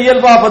உள்ளத்துல என்ன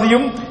இயல்பா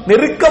பதியும்?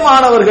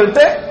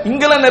 நெருக்கமானவர்கள்ட்ட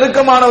இங்கெல்ல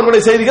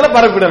நெருக்கமானவர்களுடைய செய்திகளை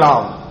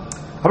பரப்பிடலாம்.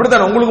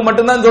 அப்படித்தான் உங்களுக்கு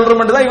மட்டும்தான் சொல்ற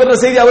மட்டும்தான் இவரோட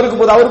செய்தி அவருக்கு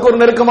போகுது, அவருக்கு ஒரு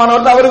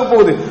நெருக்கமானவர் அவருக்கு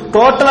போகுது.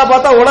 டோட்டலா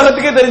பார்த்தா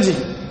உலகத்துக்கே தெரிஞ்சு,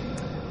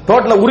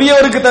 டோட்டலா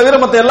உரியவருக்கு தவிர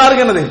மத்த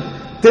எல்லாருக்கும் என்னது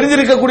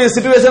தெரிஞ்சிருக்கக்கூடிய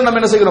சிச்சுவேஷன் நம்ம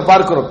என்ன செய்கிறோம்,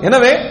 பார்க்கிறோம்.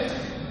 எனவே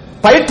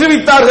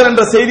பயிற்றுவித்தார்கள்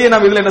என்ற செய்தியை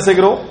நாம் இதுல என்ன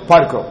செய்கிறோம்,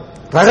 பார்க்கிறோம்.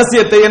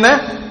 ரகசியத்தை என்ன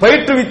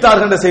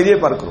பயிற்றுவித்தார்கள் என்ற செய்தியை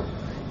பார்க்கிறோம்.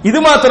 இது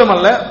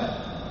மாத்திரமல்ல,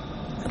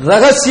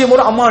 ரகசியம்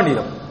ஒரு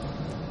அமானிதம்.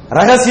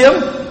 ரகசியம்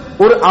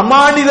ஒரு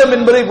அமானிதம்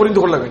என்பதை புரிந்து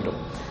கொள்ள வேண்டும்.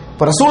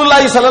 இப்ப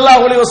ரசூலுல்லாஹி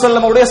ஸல்லல்லாஹு அலைஹி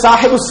வஸல்லம் உடைய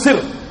சாஹிபு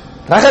சிர்,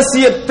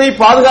 ரகசியத்தை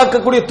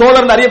பாதுகாக்கக்கூடிய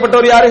தோழர்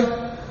அறியப்பட்டவர் யாரு?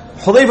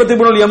 ஹுதைஃபத்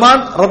இப்னுல்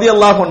யமான்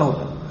ரலியல்லாஹு அன்ஹு.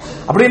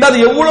 அப்படின்னா அது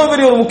எவ்வளவு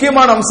பெரிய ஒரு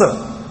முக்கியமான அம்சம்.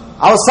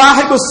 அவர்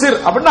சாஹிபு சிர்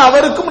அப்படின்னா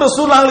அவருக்கும்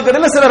ரசூலுல்லாஹ்வுக்கு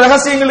இடையில சில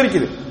ரகசியங்கள்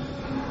இருக்குது.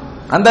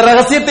 அந்த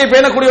ரகசியத்தை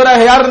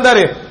பேணக்கூடியவராக யார்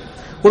இருந்தாரு?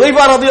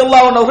 ஹுதைஃபா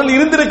ரலியல்லாஹு அன்ஹு அவர்கள்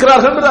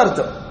இருந்திருக்கிறார்கள் என்று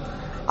அர்த்தம்.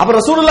 அப்ப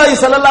ரசூலுல்லாஹி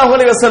ஸல்லல்லாஹு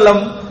அலைஹி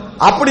வஸல்லம்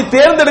அப்படி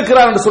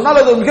தேர்ந்தெடுக்கிறார் என்று சொன்னால்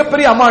அது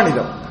மிகப்பெரிய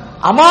அமானிதம்.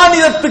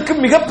 அமானிதத்துக்கு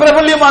மிக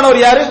பிரபல்யமானவர்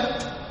யாரு?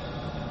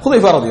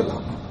 ஹுதைஃபா ரலியல்லாஹு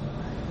அன்ஹு.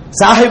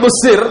 சாஹிபு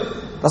சிர்,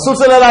 ரசூல்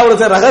ஸல்லல்லாஹு அலைஹி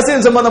வஸல்லம்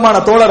ரகசியம் சம்பந்தமான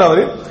தோழர்.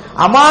 அவர்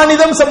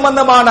அமானிதம்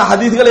சம்பந்தமான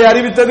ஹதீஸ்களை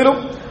அறிவித்ததிலும்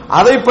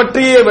அதை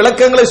பற்றிய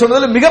விளக்கங்களை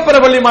சொன்னதிலும் மிக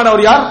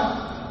பிரபல்யமானவர் யார்?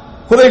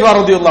 ஹுதைஃபா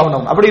ரலியல்லாஹு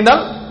அன்ஹு. அப்படின்னா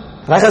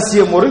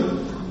ரகசியம் ஒரு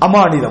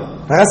அமானிதம்,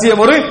 ரகசியம்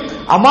ஒரு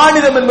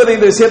அமானிதம் என்பதை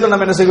இந்த விஷயத்தை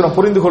நம்ம என்ன செய்கிறோம்,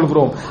 புரிந்து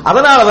கொள்கிறோம்.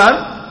 அதனாலதான்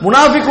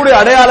முனாஃபிக்குடைய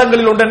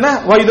அடையாளங்களில் ஒன்று என்ன,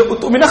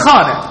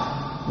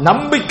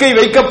 நம்பிக்கை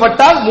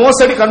வைக்கப்பட்டால்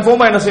மோசடி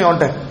கன்ஃபார்மா என்ன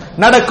செய்யும்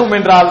நடக்கும்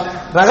என்றால்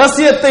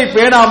ரகசியத்தை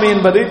பேணாமை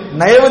என்பது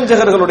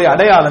நயவஞ்சகர்களுடைய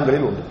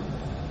அடையாளங்களில் உண்டு.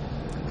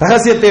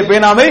 ரகசியத்தை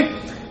பேணாமை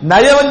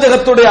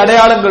நயவஞ்சகத்துடைய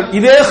அடையாளங்கள்.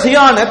 இதே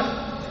ஹியானத்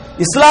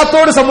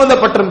இஸ்லாத்தோடு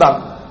சம்பந்தப்பட்டிருந்தால்,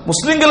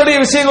 முஸ்லிம்களுடைய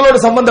விஷயங்களோடு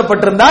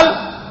சம்பந்தப்பட்டிருந்தால்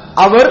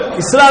அவர்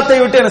இஸ்லாத்தை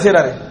விட்டு என்ன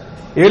செய்யறாரு,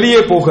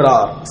 வெளியே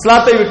போகிறார்.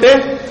 இஸ்லாத்தை விட்டு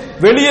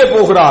வெளியே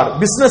போகிறார்.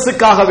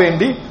 பிசினஸுக்காக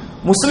வேண்டி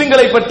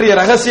முஸ்லிம்களை பற்றிய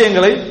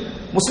ரகசியங்களை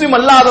முஸ்லிம்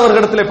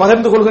அல்லாதவர்களிடத்தில்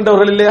பகிர்ந்து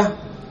கொள்கின்றவர்கள் இல்லையா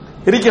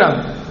இருக்கிறாங்க.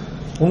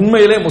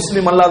 உண்மையிலே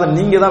முஸ்லிம் அல்லாத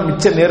நீங்க தான்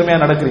மிச்ச நேர்மையா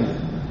நடக்கிறீங்க.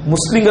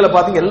 முஸ்லிம்களை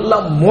பாத்தீங்க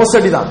எல்லாம்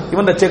மோசடி தான்.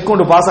 இவன் செக்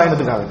கொண்டு பாஸ்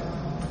ஆகினதுக்காக,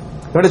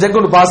 இவன் செக்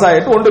கொண்டு பாஸ்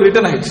ஆகிட்டு ஒன்று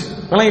ரிட்டர்ன் ஆயிடுச்சு.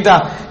 விளங்கிட்டா?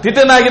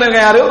 ரிட்டர்ன் ஆகினவங்க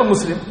யாரோ ஒரு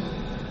முஸ்லிம்,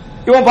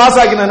 இவன் பாஸ்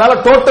ஆகினதுனால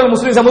டோட்டல்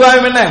முஸ்லிம்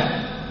சமுதாயம் என்ன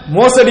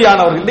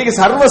மோசடியானவர்கள். இன்னைக்கு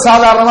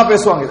சர்வசாதாரணமா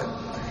பேசுவாங்க.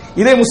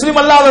 இதை முஸ்லிம்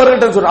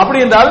அல்லாதவர்கள் சொல்ற. அப்படி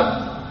என்றால்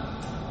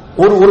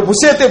ஒரு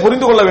விஷயத்தை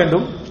புரிந்து கொள்ள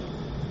வேண்டும்.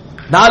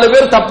 4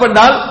 பேர்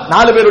தப்பென்றால்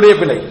 4 பேருடைய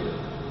பிழை.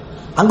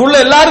 அங்குள்ள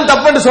எல்லாரும்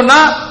தப்புன்னு சொன்னா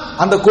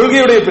அந்த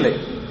கொள்கையுடைய பிழை,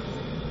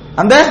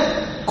 அந்த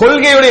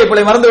கொள்கையுடைய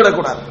பிழை மறந்துவிடக்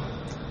கூடாது.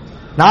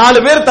 4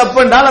 பேர்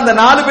தப்பென்றால் அந்த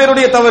 4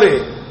 பேருடைய தவறு.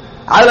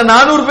 அதுல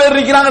 400 பேர்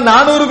இருக்கிறாங்க,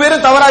 400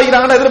 பேரும்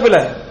தவறாகிறாங்க,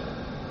 எதிர்ப்பில்லை,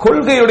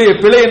 கொள்கையுடைய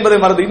பிழை என்பதை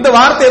மறந்து. இந்த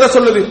வார்த்தை எதை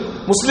சொல்லுது?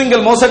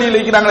 முஸ்லிம்கள் மோசடியில்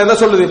இருக்கிறாங்க எதை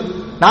சொல்லுது?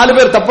 4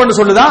 பேர் தப்புன்னு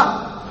சொல்லுதா?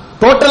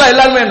 டோட்டலா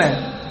எல்லாருமே என்ன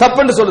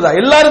தப்புன்னு சொல்லுதா?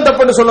 எல்லாரும்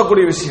தப்புன்னு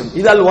சொல்லக்கூடிய விஷயம்.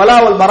 இது அல்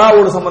வலாவல்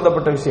மராவோடு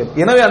சம்பந்தப்பட்ட விஷயம்.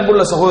 எனவே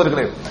அன்புள்ள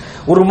சகோதரர்களே,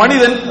 ஒரு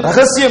மனிதன்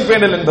ரகசியம்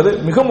பேணல் என்பது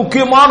மிக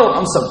முக்கியமான ஒரு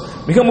அம்சம்,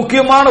 மிக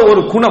முக்கியமான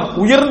ஒரு குணம்,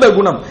 உயர்ந்த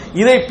குணம்.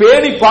 இதை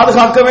பேணி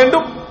பாதுகாக்க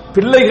வேண்டும்.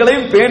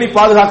 பிள்ளைகளையும் பேணி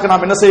பாதுகாக்க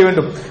நாம் என்ன செய்ய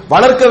வேண்டும்,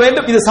 வளர்க்க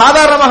வேண்டும். இது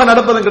சாதாரணமாக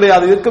நடப்பது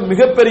கிடையாது. இதற்கு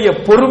மிகப்பெரிய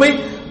பொறுமை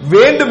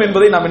வேண்டும்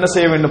என்பதை நாம் என்ன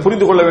செய்ய வேண்டும்,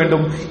 புரிந்து கொள்ள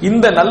வேண்டும்.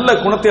 இந்த நல்ல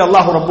குணத்தை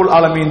அல்லாஹ் ரப்புல்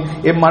ஆலமீன்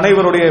எம்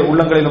அனைவருடைய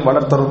உள்ளங்களிலும்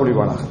வளர்த்தருள்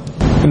புரிவானாக.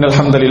 இன்னல்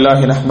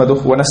ஹம்தலில்லாஹி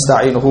நஹ்மதுஹு வ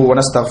நஸ்தஈனுஹு வ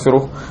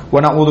நஸ்தக்ஃபிருஹு வ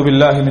நஊது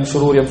பில்லாஹி மின்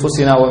ஷுரூரி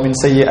அன்ஃபுஸினா வ மின்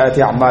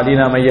ஸய்யிஆத்தி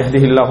அஅமாலினா மன்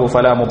யஹ்திஹில்லாஹு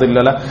ஃபலா முضில்ல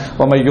லஹு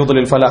வ மன்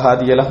யுضلل ஃபலா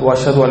ஹாதிய லஹு வ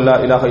அஷ்ஹது அன் லா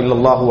இலாஹா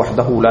இல்லல்லாஹு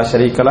வஹ்தஹு லா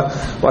ஷரீக லஹு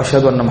வ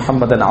அஷ்ஹது அன்ன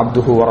முஹம்மதன்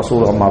அப்துஹு வ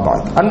ரசூலுஹு அம்மா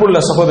பஅத். அன்புள்ள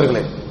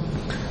சகோதரர்களே,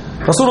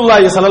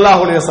 ரசூலுல்லாஹி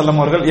ஸல்லல்லாஹு அலைஹி வஸல்லம்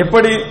அவர்கள்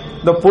எப்படி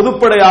இந்த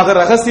பொதுப்படையாக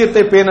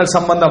ரகசியத்தை பேணல்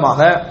சம்பந்தமாக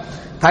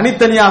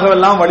தனித்தனியாக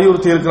எல்லாம்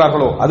வலியுறுத்தி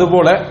இருக்கிறார்களோ,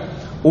 அதுபோல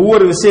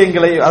ஒவ்வொரு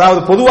விஷயங்களை, அதாவது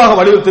பொதுவாக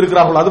வலியுறுத்தி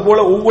இருக்கிறார்களோ, அதுபோல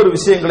ஒவ்வொரு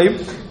விஷயங்களையும்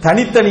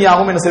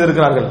தனித்தனியாகவும் என்ன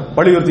செய்திருக்கிறார்கள்,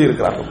 வலியுறுத்தி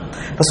இருக்கிறார்கள்.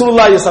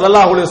 ரசூலுல்லாஹி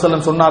ஸல்லல்லாஹு அலைஹி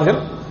வஸல்லம் சொன்னார்கள்,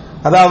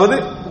 அதாவது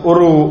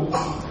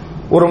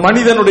ஒரு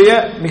மனிதனுடைய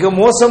மிக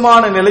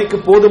மோசமான நிலைக்கு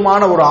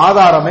போதுமான ஒரு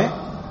ஆதாரமே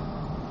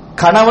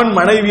கணவன்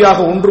மனைவியாக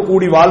ஒன்று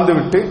கூடி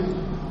வாழ்ந்துவிட்டு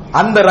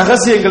அந்த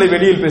ரகசியங்களை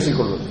வெளியில் பேசிக்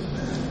கொள்வது.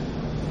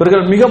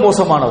 இவர்கள் மிக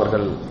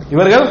மோசமானவர்கள்.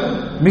 இவர்கள்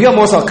மிக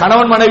மோசம்.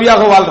 கணவன்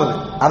மனைவியாக வாழ்றது,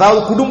 அதாவது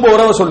குடும்ப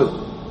உறவை சொல்லுது,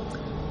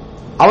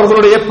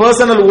 அவர்களுடைய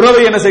பர்சனல்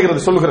உறவை என்ன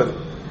செய்கிறது சொல்கிறது.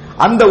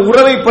 அந்த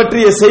உறவை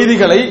பற்றிய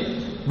செய்திகளை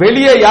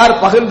வெளியே யார்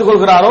பகிர்ந்து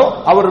கொள்கிறாரோ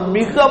அவர்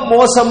மிக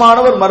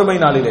மோசமானவர் மறுமை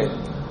நாளிலே.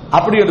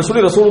 அப்படி என்று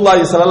சொல்லி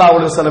ரசூலுல்லாஹி ஸல்லல்லாஹு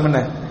அலைஹி வஸல்லம் என்ன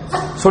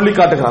சொல்லி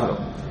காட்டுகிறார்கள்.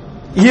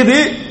 இது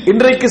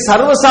இன்றைக்கு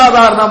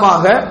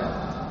சர்வசாதாரணமாக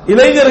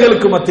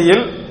இளைஞர்களுக்கு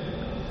மத்தியில்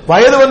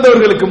வயது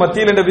வந்தவர்களுக்கு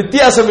மத்தியில் என்ற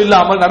வித்தியாசம்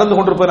இல்லாமல் நடந்து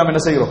கொண்டிருப்பதை நாம்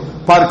என்ன செய்கிறோம்,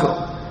 பார்க்கிறோம்.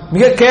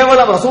 மிக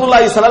கேவலம்.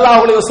 ரசூலுல்லாஹி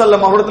ஸல்லல்லாஹு அலைஹி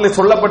வஸல்லம் அவர்களிடத்தில்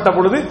சொல்லப்பட்ட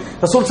பொழுது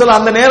ரசூல்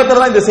ஸல்லல்லாஹு அந்த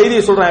நேரத்தில் தான் இந்த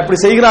செய்தியை சொல்றாங்க. இப்படி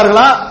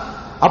செய்கிறார்களா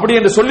அப்படி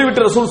என்று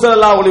சொல்லிவிட்டு ரசூல்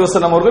ஸல்லல்லாஹு அலைஹி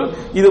வஸல்லம் அவர்கள்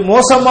இது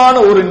மோசமான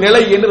ஒரு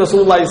நிலை என்று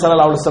ரசூலுல்லாஹி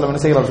ஸல்லல்லாஹு அலைஹி வஸல்லம்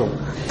என்ன செய்கிறார்கள்.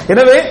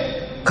 எனவே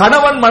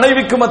கணவன்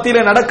மனைவிக்கு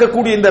மத்தியிலே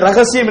நடக்கக்கூடிய இந்த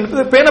ரகசியம்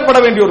என்பது பேணப்பட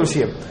வேண்டிய ஒரு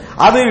விஷயம்.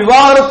 அது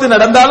விவாகரத்து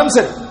நடந்தாலும்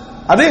சரி,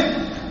 அது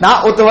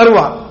நான் ஒருத்தர்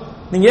வருவான்,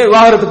 நீங்க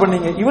விவாகரத்து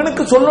பண்ணீங்க,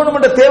 இவனுக்கு சொல்லணும்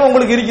என்ற தேவை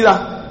உங்களுக்கு இருக்குதா?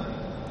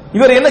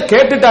 இவர் என்ன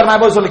கேட்டுட்டார்,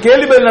 நான் சொல்ல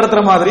கேள்வி பதில்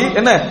நடத்துற மாதிரி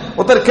என்ன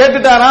ஒருத்தர்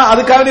கேட்டுட்டாரா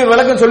அதுக்காக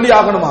விளக்கம் சொல்லி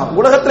ஆகணுமா?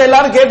 உலகத்தில்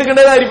எல்லாரும்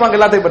கேட்டுக்கிட்டே தான் இருப்பாங்க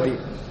எல்லாத்தையும் பற்றி.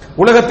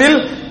 உலகத்தில்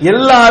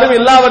எல்லாரும்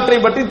எல்லாவற்றை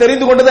பற்றி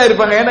தெரிந்து கொண்டுதான்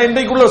இருப்பாங்க. ஏன்னா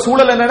இன்றைக்குள்ள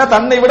சூழல் என்னன்னா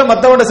தன்னை விட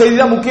மற்றவட செய்தி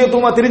தான்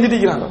முக்கியத்துவமா தெரிஞ்சுட்டு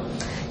இருக்கிறாங்க.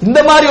 இந்த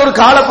மாதிரி ஒரு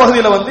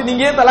காலப்பகுதியில் வந்து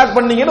நீங்க ஏன் தலாக்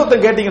பண்ணீங்கன்னு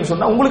ஒருத்தர் கேட்டீங்கன்னு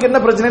சொன்னா உங்களுக்கு என்ன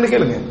பிரச்சனைன்னு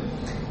கேளுங்க.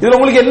 இதுல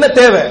உங்களுக்கு என்ன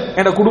தேவை?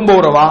 என்ற குடும்ப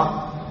உறவா,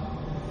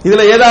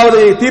 இதுல ஏதாவது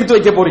தீர்த்து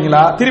வைக்க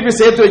போறீங்களா, திருப்பி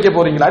சேர்த்து வைக்க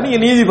போறீங்களா, நீங்க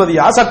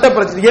நீதிபதியா, சட்ட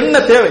பிரச்சனை என்ன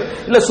தேவை?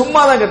 இல்ல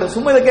சும்மா தான் கேட்டேன்,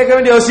 சும்மா இதை கேட்க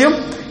வேண்டிய அவசியம்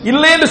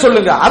இல்லைன்னு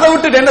சொல்லுங்க. அதை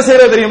விட்டுட்டு என்ன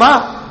செய்யறது தெரியுமா,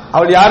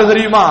 அவள் யாரு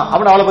தெரியுமா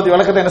அப்படின்னு அவளை பத்தி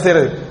விளக்கத்தை என்ன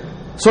செய்யறது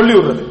சொல்லி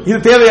விடுறது. இது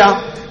தேவையா?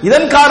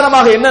 இதன்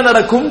காரணமாக என்ன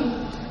நடக்கும்?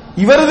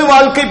 இவரது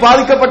வாழ்க்கை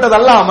பாதிக்கப்பட்டது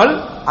அல்லாமல்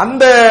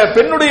அந்த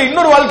பெண்ணுடைய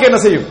இன்னொரு வாழ்க்கை என்ன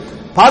செய்யும்,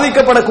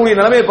 பாதிக்கப்படக்கூடிய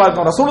நிலைமையை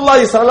பார்க்கிறோம்.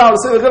 ரசூலுல்லாஹி ஸல்லல்லாஹு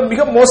அலைஹி வஸல்லம்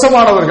மிக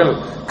மோசமானவர்கள்.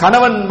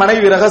 கணவன்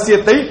மனைவி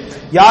ரகசியத்தை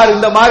யார்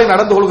இந்த மாதிரி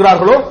நடந்து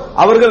கொள்கிறார்களோ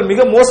அவர்கள் மிக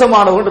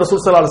மோசமானவர்கள்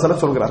ரசூல் ஸல்லல்லாஹு அலைஹி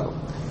வஸல்லம் சொல்கிறார்கள்.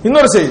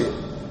 இன்னொரு செய்தி,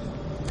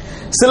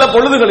 சில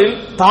பொழுதுகளில்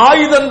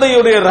தாய்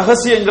தந்தையுடைய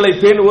ரகசியங்களை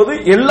பேணுவது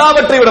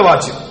எல்லாவற்றை விட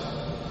வாட்சியம்.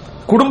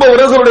 குடும்ப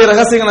உறவுகளுடைய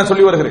ரகசியங்களை நான்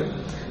சொல்லி வருகிறேன்.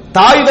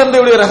 தாய்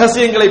தந்தையுடைய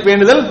ரகசியங்களை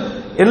பேணுதல்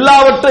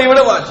எல்லாவற்றை விட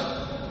வாட்சியம்.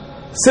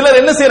 சிலர்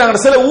என்ன செய்யறாங்க,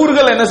 சில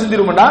ஊர்கள் என்ன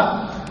செஞ்சிருமெண்டா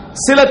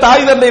சில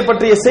தாய் தந்தை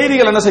பற்றிய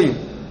செய்திகள் என்ன செய்யும்,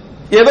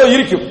 ஏதோ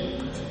இருக்கும்,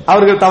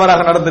 அவர்கள்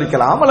தவறாக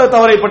நடந்திருக்கலாம் அல்லது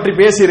தவறை பற்றி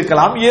பேசி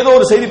இருக்கலாம், ஏதோ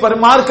ஒரு செய்தி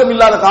மார்க்கம்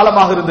இல்லாத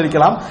காலமாக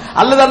இருந்திருக்கலாம்,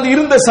 அல்லது அந்த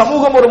இருந்த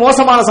சமூகம் ஒரு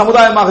மோசமான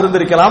சமுதாயமாக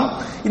இருந்திருக்கலாம்.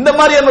 இந்த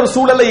மாதிரியான ஒரு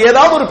சூழலை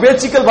ஏதாவது ஒரு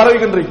பேச்சுக்கள்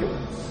பரவுகின்றிருக்கும்.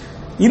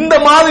 இந்த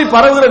மாதிரி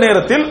பரவுகிற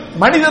நேரத்தில்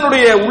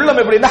மனிதனுடைய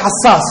உள்ளம் எப்படின்னா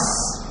ஹஸ்ஸாஸ்.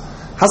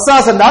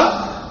 ஹஸ்ஸாஸ் என்றால்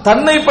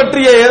தன்னை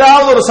பற்றிய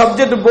ஏதாவது ஒரு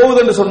சப்ஜெக்ட் போகுது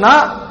என்று சொன்னா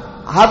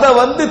அதை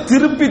வந்து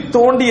திருப்பி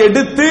தோண்டி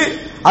எடுத்து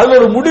அதுல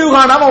ஒரு முடிவு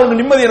காணாம அவனுக்கு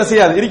நிம்மதி என்ன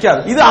செய்யாது,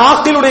 இருக்காது. இது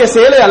ஆக்கிலுடைய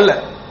செயலே அல்ல,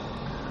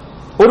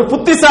 ஒரு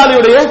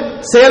புத்திசாலியுடைய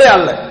செயலே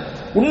அல்ல.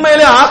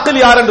 உண்மையிலே ஆக்கில்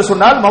யார் என்று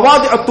சொன்னால்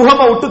மவாதி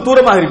துஹமா விட்டு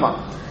தூரமாக இருப்பான்.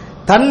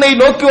 தன்னை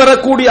நோக்கி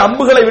வரக்கூடிய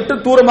அம்புகளை விட்டு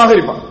தூரமாக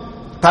இருப்பான்.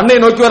 தன்னை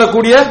நோக்கி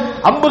வரக்கூடிய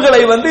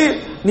அம்புகளை வந்து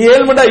நீ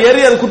ஏழ்மண்டா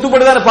ஏறி அது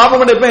குத்துப்பட்டுதான்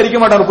பாப்பமண்டா எப்ப இருக்க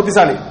மாட்டான் ஒரு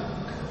புத்திசாலி.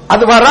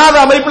 அது வராத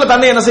அமைப்புல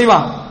தன்னை என்ன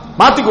செய்வான்,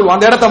 மாத்திக்கொள்வான்,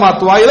 அந்த இடத்தை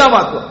மாத்துவான், இதான்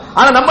மாத்துவான்.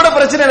 ஆனா நம்மட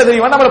பிரச்சனை என்ன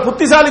தெரியுமா, நம்ம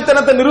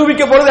புத்திசாலித்தனத்தை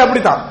நிரூபிக்க போறது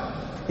அப்படித்தான்.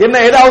 என்ன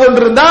ஏதாவது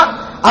ஒன்று இருந்தா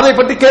அதை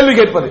பற்றி கேள்வி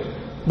கேட்பது.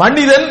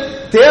 மனிதன்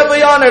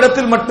தேவையான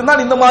இடத்தில்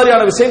மட்டும்தான் இந்த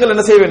மாதிரியான விஷயங்கள்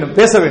என்ன செய்ய வேண்டும்,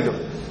 பேச வேண்டும்.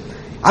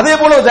 அதே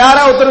போல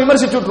யாராவது ஒருத்தர்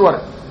விமர்சிச்சு விட்டுருவாரு,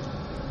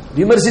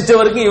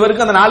 விமர்சிச்சவருக்கு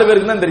இவருக்கு அந்த 4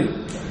 பேருக்கு தான் தெரியும்.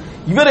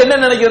 இவர் என்ன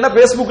நினைக்கிறா,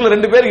 பேஸ்புக்ல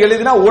 2 பேர்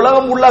எழுதினா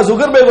உலகம் உள்ள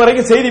சுகர்பர்க்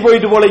வரைக்கும் செய்தி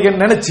போயிட்டு போல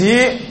நினைச்சு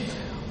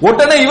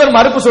உடனே இவர்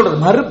மறுப்பு சொல்றது.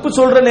 மறுப்பு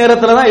சொல்ற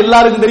நேரத்துல தான்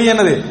எல்லாருக்கும் தெரியும்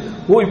என்னது,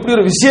 ஓ இப்படி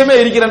ஒரு விஷயமே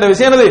இருக்கிற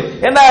விஷயம் என்னது,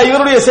 ஏன்னா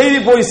இவருடைய செய்தி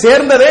போய்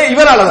சேர்ந்ததே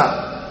இவராலதான்,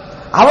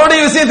 அவருடைய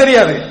விஷயம்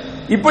தெரியாது.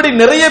 இப்படி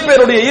நிறைய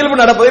பேருடைய இயல்பு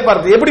நடப்பதை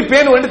பார்த்து எப்படி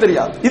பேணுவேன்னு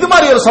தெரியாது. இது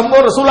மாதிரி ஒரு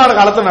சம்பவம் ரசூலுல்லாஹி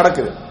காலத்தில்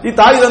நடக்குது. இது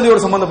தாய்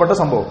தந்தையோடு சம்பந்தப்பட்ட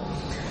சம்பவம்.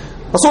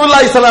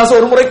 ரசூலுல்லாஹி ஸல்லல்லாஹு அலைஹி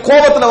வஸல்லம் ஒரு முறை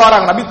கோபத்துல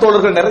வராங்க. நபி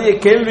தோழர்கள் நிறைய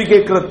கேள்வி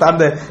கேட்கிற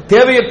அந்த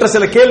தேவையற்ற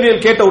சில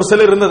கேள்விகள் கேட்ட ஒரு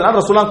சிலர் இருந்ததுனால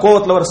ரசூலுல்லாஹ்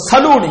கோபத்துல வர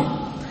சலூனி,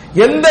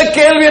 எந்த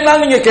கேள்வி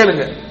என்னாலும் நீங்க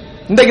கேளுங்க,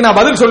 இன்றைக்கு நான்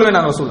பதில் சொல்லுவேன்.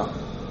 நாங்க ரசூலுல்லாஹ்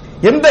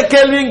எந்த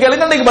கேள்வியும்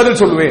கேளுங்க, இன்றைக்கு பதில்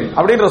சொல்லுவேன்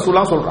அப்படின்னு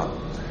ரசூலுல்லாஹ் சொல்றாங்க.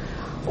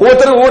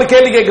 ஒவ்வொருத்தர் ஒவ்வொரு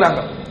கேள்வி கேட்கிறாங்க.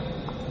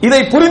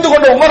 இதை புரிந்து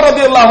கொண்ட உமர்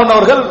ரலியல்லாஹு அன்ஹு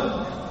அவர்கள்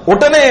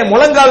உடனே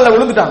முழங்கால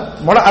விழுந்துட்டாங்க.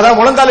 அதாவது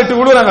முழங்காலிட்டு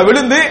விழுறாங்க.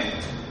 விழுந்து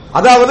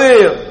அதாவது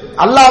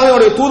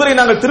அல்லாஹ்வுடைய தூதரை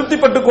நாங்கள்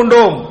திருப்திப்பட்டுக்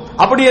கொண்டோம்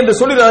அப்படி என்று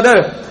சொல்லி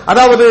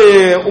அதாவது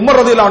உமர்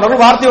ரலியல்லாஹு அன்ஹு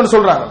அவர்கள் வார்த்தை ஒன்று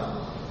சொல்றாங்க.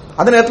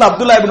 அந்த நேரத்தில்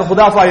அப்துல்லா இப்னு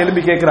ஹுதாஃபா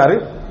எழும்பி கேட்கிறாரு,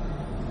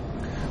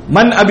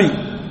 மன் அபி,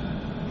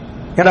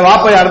 என்ற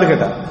வாப்பா யாருன்னு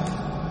கேட்டார்.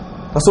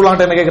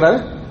 ரசூலுல்லாஹ் என்ன கேட்கிறாரு,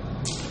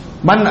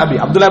 மன் அபி.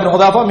 அப்துல்லா இப்னு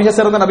ஹுதாஃபா மிக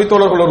சிறந்த நபி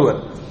தோழர்கள் ஒருவர்.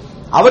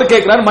 அவர்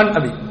கேட்கிறார் மன்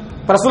அபி.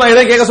 ரசூலுல்லாஹ்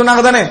எதை கேட்க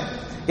சொன்னாங்க தானே,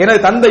 எனது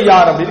தந்தை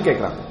யார் அப்படின்னு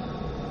கேட்கிறாங்க.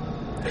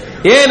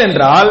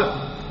 ஏனென்றால்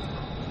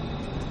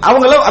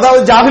அவங்களும்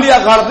அதாவது ஜாஹிலியா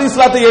காலத்தில்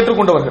இஸ்லாத்தை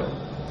ஏற்றுக்கொண்டவர்கள்.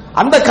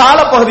 அந்த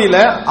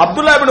காலப்பகுதியில்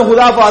அப்துல்லா இப்னு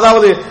ஹுதாஃபா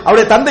அதாவது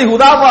அவருடைய தந்தை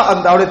ஹுதாஃபா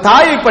அவருடைய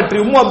தாயை பற்றி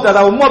உம்மு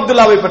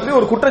அப்துல்லாவை பற்றி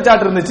ஒரு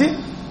குற்றச்சாட்டு இருந்துச்சு.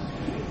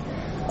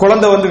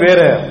 குழந்தை வந்து வேற,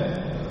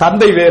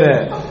 தந்தை வேற,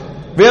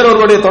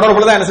 வேறொருடைய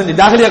தொடர்புல தான் என்ன செஞ்சு,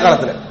 ஜாஹிலியா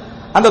காலத்தில்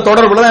அந்த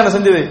தொடர்புல தான் என்ன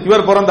செஞ்சது,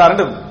 இவர் பிறந்தார்.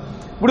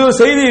 இப்படி ஒரு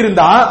செய்தி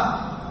இருந்தா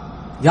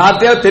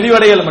யார்கிட்டயாவது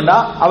தெளிவடையலா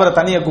அவரை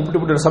தனியா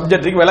கூப்பிட்டு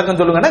சப்ஜெக்டுக்கு விளக்கம்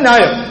சொல்லுங்கன்னா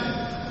நியாயம்.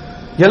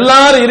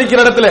 எல்லாரும் இருக்கிற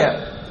இடத்துல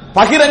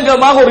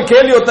பகிரங்கமாக ஒரு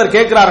கேள்வி ஒருத்தர்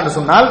கேட்கிறார் என்று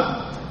சொன்னால்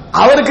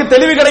அவருக்கு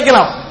தெளிவு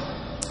கிடைக்கலாம்.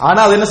 ஆனா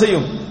அது என்ன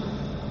செய்யும்,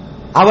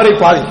 அவரை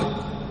பாதிக்கும்.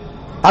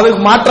 அதுக்கு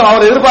மாற்றம்,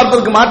 அவர்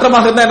எதிர்பார்ப்பதற்கு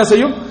மாற்றமாக இருந்தா என்ன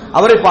செய்யும்,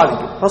 அவரை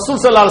பாதிக்கும். ரசூல்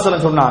ஸல்லல்லாஹு அலைஹி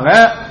வஸல்லம் சொன்னாங்க,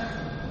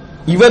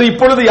 இவர்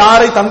இப்பொழுது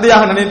யாரை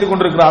தந்தையாக நினைத்துக்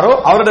கொண்டிருக்கிறாரோ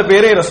அவருடைய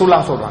பேரை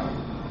ரசூலுல்லாஹ் சொல்றாங்க,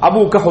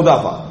 அபூக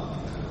ஹுதாஃபா,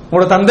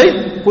 உங்களோட தந்தை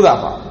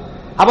ஹுதாஃபா.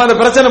 அப்ப அந்த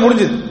பிரச்சனை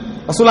முடிஞ்சது.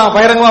 ரசூலுல்லாஹ்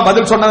பகிரங்கமா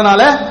பதில்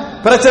சொன்னதுனால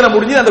பிரச்சனை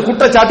முடிஞ்சு, அந்த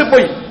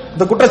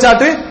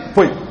குற்றச்சாட்டு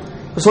போய்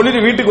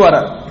சொல்லிட்டு வீட்டுக்கு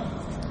வரார்.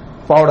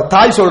 அவரோட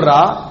தாய் சொல்றா,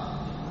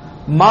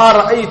 மா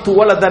ரஅய்து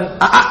வலதன்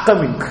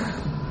அஅகமின்க்,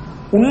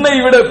 உன்னை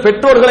விட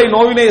பெற்றோர்களை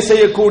நோவினை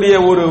செய்யக்கூடிய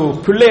ஒரு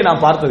பிள்ளையை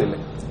நான் பார்த்ததில்லை.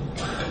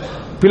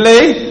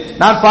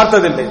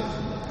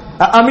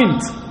 அமீன்,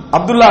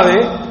 அப்துல்லாவே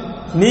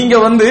நீங்க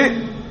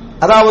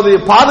அதாவது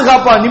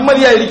பாதுகாப்பா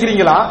நிம்மதியா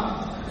இருக்கிறீங்களா?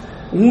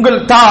 உங்கள்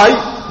தாய்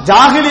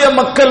ஜாகிலிய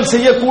மக்கள்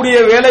செய்யக்கூடிய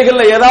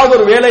வேலைகள்ல ஏதாவது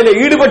ஒரு வேலையில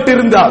ஈடுபட்டு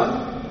இருந்தால்,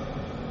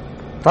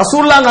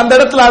 ரசூலுல்லாஹ் அந்த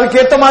இடத்துல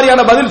அதுக்கேற்ற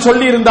மாதிரியான பதில்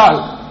சொல்லி இருந்தால்,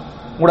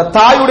 உங்களோட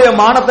தாயுடைய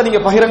மானத்தை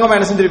நீங்க பகிரங்கமா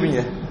என்ன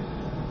செஞ்சிருப்பீங்க?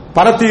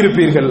 பரத்தி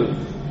இருப்பீர்கள்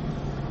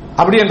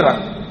அப்படி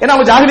என்றாங்க. ஏன்னா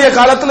அவங்க ஜாகிலிய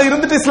காலத்துல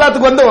இருந்துட்டு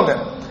இஸ்லாத்துக்கு வந்தவங்க.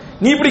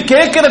 நீ இப்படி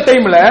கேட்கிற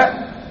டைம்ல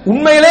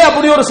உண்மையிலே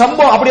அப்படி ஒரு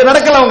சம்பவம் அப்படி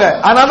நடக்கல அவங்க,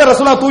 அதனால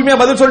ரசூலுல்லாஹ் தூய்மையா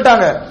பதில்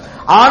சொல்லிட்டாங்க.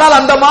 ஆனால்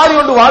அந்த மாதிரி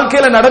ஒன்று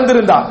வாழ்க்கையில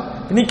நடந்திருந்தா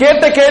நீ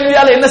கேட்ட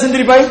கேள்வியால என்ன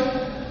செஞ்சிருப்பாய்?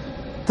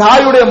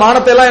 தாயுடைய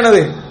மானத்தை எல்லாம்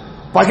என்னது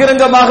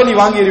பகிரங்கமாக நீ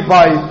வாங்கி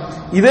இருப்பாய்.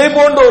 இதே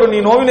போன்ற ஒரு நீ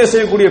நோவினை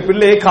செய்யக்கூடிய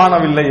பிள்ளையை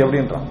காணவில்லை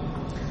அப்படின்றான்.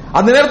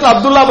 அந்த நேரத்தில்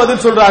அப்துல்லா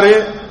பதில் சொல்றாரு,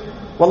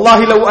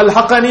 வல்லாஹி லவ்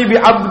அல்ஹகனி பி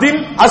அப்தின்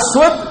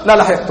அஸ்வத்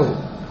லலஹக்துஹு,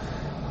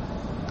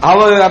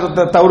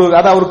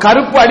 அவர் ஒரு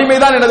கருப்பு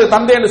அடிமைதான் எனது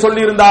தந்தை என்று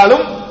சொல்லி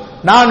இருந்தாலும்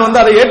நான்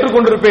அதை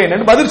ஏற்றுக்கொண்டிருப்பேன்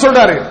என்று பதில்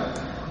சொல்றாரு.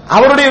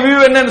 அவருடைய வியூ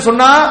என்னன்னு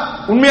சொன்னா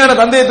உண்மையான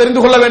தந்தையை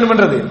தெரிந்து கொள்ள வேண்டும்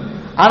என்றது.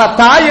 ஆனா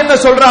தாய் என்ன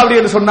சொல்றா அப்படி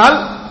என்று சொன்னால்,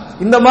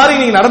 இந்த மாதிரி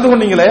நீங்க நடந்து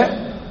கொண்டீங்களே,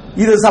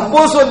 இது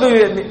சப்போஸ்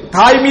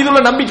தாய் மீது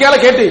உள்ள நம்பிக்கையால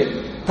கேட்டு,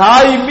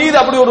 தாய் மீது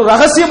அப்படி ஒரு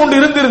ரகசியம் ஒன்று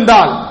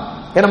இருந்திருந்தால்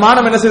என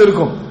மானம் என்ன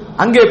செய்திருக்கும்,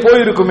 அங்கே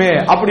போயிருக்குமே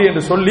அப்படி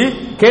என்று சொல்லி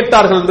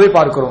கேட்டார்கள் என்பதை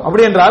பார்க்கிறோம்.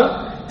 அப்படி என்றால்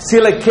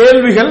சில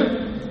கேள்விகள்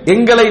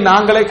எங்களை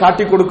நாங்களே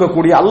காட்டிக்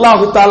கொடுக்கக்கூடிய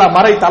அல்லாஹு தாலா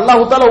மறைத்து,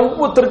 அல்லாஹு தாலா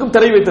ஒவ்வொருத்தருக்கும்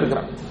திரை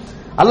வைத்திருக்கிறான்.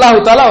 அல்லாஹு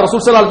தாலா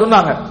ரசூல் ஸல்லல்லாஹு அலைஹி வஸல்லம்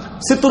சொன்னாங்க,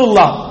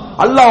 சித்ருல்லாஹ்,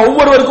 அல்லாஹ்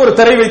ஒவ்வொருவருக்கும் ஒரு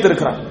திரை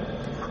வைத்திருக்கிறான்.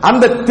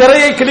 அந்த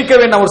திரையை கிழிக்க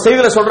வேண்டாம். ஒரு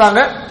செய்தியில சொல்றாங்க,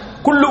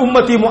 குல்லு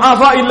உம்மத்தி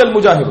முஆஃபா இல்லல்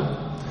முஜாஹிரு,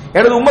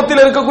 எனது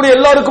உம்மத்தில் இருக்கக்கூடிய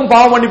எல்லாருக்கும்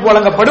பாவ மன்னிப்பு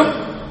வழங்கப்படும்.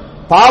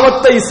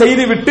 பாவத்தை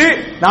செய்துவிட்டு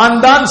நான்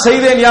தான்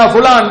செய்தேன் யா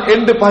ஃபுலான்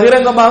என்று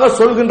பகிரங்கமாக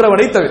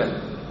சொல்கின்றவனை தவிர,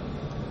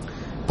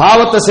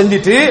 பாவத்தை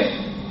செஞ்சிட்டு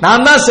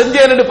நான் தான்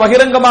செஞ்சேன் என்று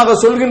பகிரங்கமாக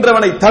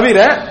சொல்கின்றவனை தவிர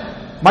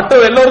மற்ற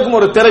எல்லோருக்கும்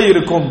ஒரு திரை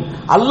இருக்கும்.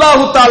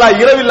 அல்லாஹு தாலா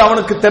இரவில்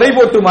அவனுக்கு திரை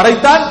போட்டு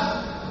மறைத்தான்,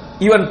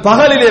 இவன்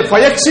பகலிலே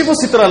ஃபயக்ஷிபு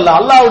சித்ரல்ல,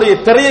 அல்லாஹ்வுடைய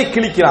திரையை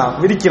கிழிக்கிறான்,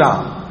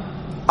 விரிக்கிறான்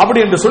அப்படி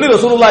என்று சொல்லி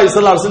ரசூலுல்லாஹி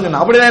ஸல்லல்லாஹு அலைஹி வஸல்லம்.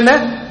 அப்படினா என்ன,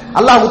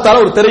 அல்லாஹு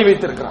தாலா ஒரு திரை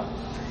வைத்திருக்கிறான்.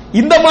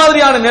 இந்த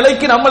மாதிரியான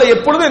நிலைக்கு நம்மளை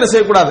எப்பொழுதும் என்ன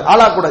செய்யக்கூடாது,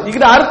 ஆளாக்கூடாது.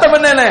 இது அர்த்தம்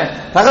என்ன,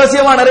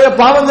 ரகசியமா நிறைய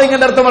பாவம்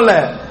செய்யுங்க அர்த்தம் அல்ல.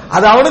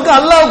 அது அவனுக்கு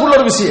அல்லாஹ்வுக்குள்ள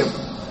ஒரு விஷயம்,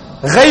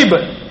 கைப்,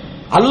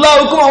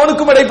 அல்லாஹ்வுக்கும்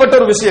அவனுக்கும் இடைப்பட்ட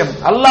ஒரு விஷயம்.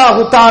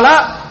 அல்லாஹு தஆலா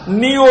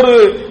நீ ஒரு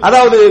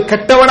அதாவது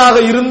கெட்டவனாக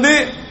இருந்து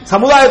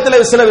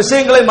சமுதாயத்தில் சில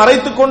விஷயங்களை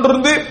மறைத்துக்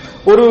கொண்டிருந்து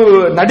ஒரு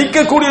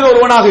நடிக்கக்கூடிய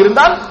ஒருவனாக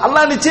இருந்தால்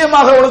அல்லாஹ்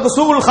நிச்சயமாக உனக்கு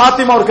சூகுல்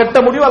ஹாத்திமா, ஒரு கெட்ட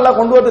முடிவு அல்லாஹ்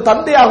கொண்டு வந்து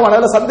தந்தையாகும்,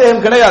 அதில்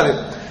சந்தேகம் கிடையாது.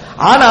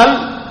 ஆனால்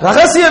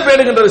ரகசியம்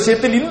வேணுகின்ற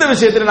விஷயத்தில், இந்த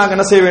விஷயத்தில் நாங்கள்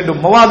என்ன செய்ய வேண்டும்,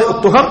 மவாதி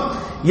துகம்,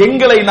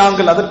 எங்களை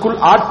நாங்கள் அதற்குள்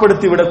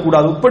ஆட்படுத்தி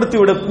விடக்கூடாது, உட்படுத்தி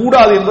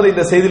விடக்கூடாது என்பதை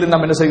இந்த செய்தியில்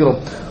நாம் என்ன செய்கிறோம்,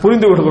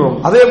 புரிந்து விடுகிறோம்.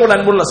 அதே போல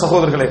அன்புள்ள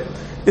சகோதரர்களே,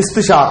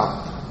 இஸ்திஷாரா,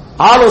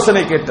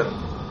 ஆலோசனை கேட்டது.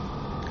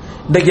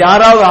 இன்றைக்கு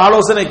யாராவது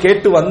ஆலோசனை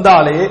கேட்டு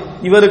வந்தாலே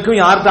இவருக்கும்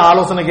யார்கிட்ட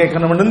ஆலோசனை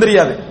கேட்கணும்னு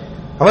தெரியாது,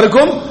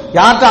 அவருக்கும்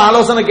யார்கிட்ட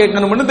ஆலோசனை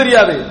கேட்கணும்னு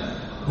தெரியாது.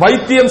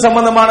 வைத்தியம்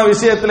சம்பந்தமான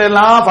விஷயத்துல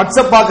எல்லாம்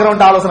வாட்ஸ்அப்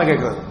பாக்குறவன் ஆலோசனை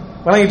கேட்கறது,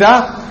 வணங்கிட்டா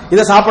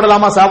இதை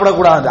சாப்பிடலாமா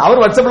சாப்பிடக்கூடாது, அவர்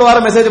வாட்ஸ்அப்ல வர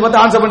மெசேஜ் பார்த்து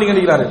ஆன்சர் பண்ணி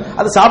கண்டிக்கிறாரு,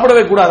 அது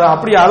சாப்பிடவே கூடாது,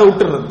 அப்படியே அதை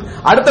விட்டுறது.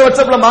 அடுத்த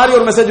வாட்ஸ்அப்ல மாறி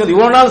ஒரு மெசேஜ் வந்து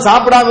இவ்வளவு நாள்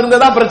சாப்பிடாம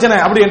இருந்ததான் பிரச்சனை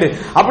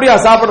அப்படியா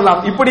சாப்பிடலாம்.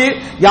 இப்படி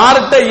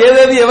யார்கிட்ட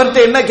ஏதேது எவர்கிட்ட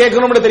என்ன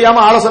கேட்கணும்னு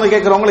தெரியாம ஆலோசனை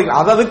கேட்கிறவங்களுக்கு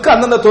அதுக்கு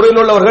அந்தந்த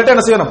துறையில் உள்ளவர்கள்ட்ட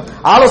என்ன செய்யணும்,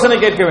 ஆலோசனை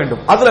கேட்க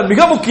வேண்டும். அதுல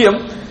மிக முக்கியம்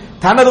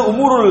தனது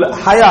உமூருல்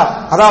ஹயா,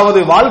 அதாவது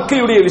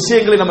வாழ்க்கையுடைய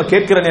விஷயங்களை நம்ம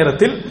கேட்கிற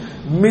நேரத்தில்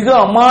மிக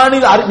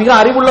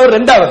அறிவுள்ளவர்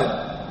இரண்டாவது,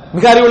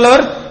 மிக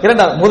அறிவுள்ளவர்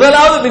இரண்டாவது,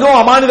 முதலாவது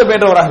மிகவும் அமானித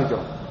பேண்டவராக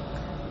இருக்கிறோம்.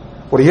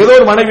 ஒரு ஏதோ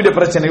ஒரு மனைவியுடைய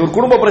பிரச்சனை, ஒரு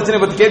குடும்ப பிரச்சனை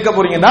பத்தி கேட்க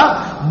போறீங்கன்னா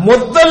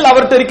முதல்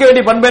அவர்கிட்ட இருக்க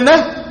வேண்டிய பண்பு என்ன,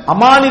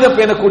 அமானித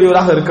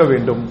பேணக்கூடியவராக இருக்க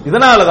வேண்டும்.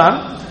 இதனாலதான்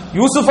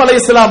யூசுப்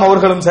அலைஹிஸ்ஸலாம்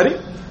அவர்களும் சரி,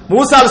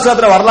 மூசா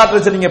அலைஹிஸ்ஸலாம்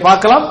வரலாற்றை நீங்க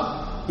பார்க்கலாம்.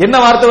 என்ன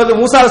வார்த்தை வந்து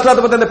மூசா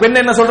அலைஹிஸ்ஸலாம் பத்தி அந்த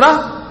பெண் என்ன சொல்றா,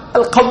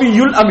 அல்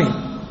கவியுல் அமீன்,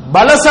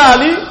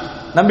 பலசாலி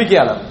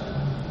நம்பிக்கையாளர்,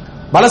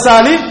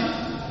 பலசாலி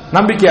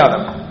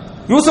நம்பிக்கையாளர்.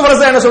 யூசுப்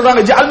அலைஹிஸ்ஸலாம் என்ன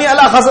சொல்றாங்க, ஜஅல்னி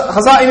அலா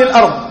ஹஸாயினில்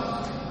அர்த்,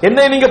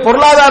 என்னை நீங்க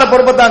பொருளாதார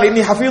பொறுப்பை தாங்க,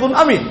 இன்னி ஹஃபீதுன்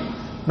அமீன்,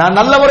 நான்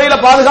நல்ல முறையில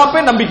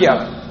பாதுகாப்பேன்,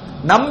 நம்பிக்கையாளர்.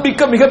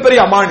 நம்பிக்கை மிகப்பெரிய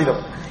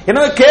அமானிதம்.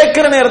 எனவே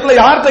கேட்கிற நேரத்தில்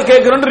யார்கிட்ட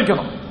கேட்கிறோம்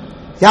இருக்கணும்,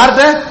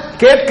 யார்கிட்ட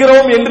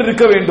கேட்கிறோம் என்று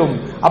இருக்க வேண்டும்.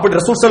 அப்படி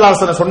ரசூல் ஸல்லல்லாஹு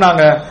அலைஹி வஸல்லம்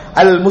சொன்னாங்க,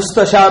 அல்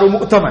முஸ்தஷாரு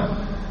முக்தமன்,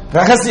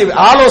 ரகசிய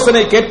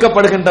ஆலோசனை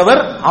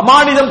கேட்கப்படுகின்றவர்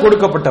அமானிதம்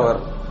கொடுக்கப்பட்டவர்,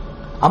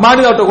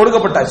 அமானிதம்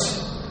கொடுக்கப்பட்டாச்சு,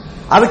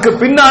 அதுக்கு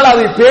பின்னால்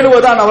அதை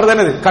பேணுவதான் அவர்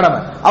தானே கடமை.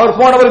 அவர்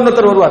போனவர்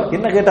இன்னொருத்தர் வருவார்,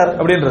 என்ன கேட்டார்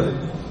அப்படின்றது,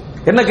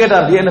 என்ன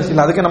கேட்டார் என்ன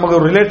செய்யல, அதுக்கு நமக்கு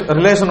ஒரு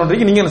ரிலேஷன்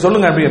ஒன்று நீங்க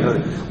சொல்லுங்க அப்படின்றது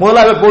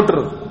முதலாவே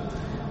போட்டுருது.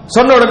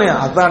 சொன்ன உடனே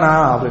அதானா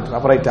அப்படின்ட்டு,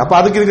 அப்ப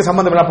அதுக்கு இதுக்கு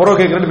சம்பந்தம் புறவை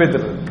கேட்கறது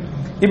பேத்துறது.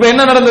 இப்ப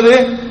என்ன நடந்தது,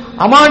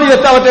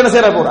 அமானிதத்தை அவற்றை என்ன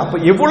செய்யற போற. அப்ப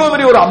எவ்வளவு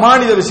பெரிய ஒரு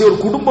அமானித விஷயம், ஒரு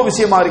குடும்ப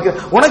விஷயமா இருக்கு.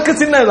 உனக்கு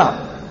சின்னதுதான்,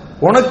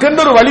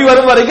 உனக்கென்று ஒரு வழி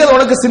வரும் வரைக்கும் அது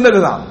உனக்கு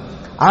சின்னதுதான்.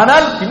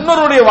 ஆனால்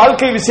இன்னொருடைய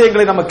வாழ்க்கை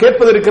விஷயங்களை நம்ம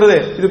கேட்பது இருக்கிறது,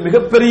 இது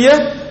மிகப்பெரிய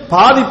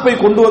பாதிப்பை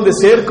கொண்டு வந்து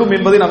சேர்க்கும்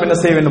என்பதை நாம் என்ன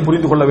செய்ய வேண்டும்,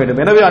 புரிந்து கொள்ள வேண்டும்.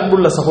 எனவே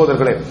அன்புள்ள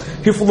சகோதரர்களே,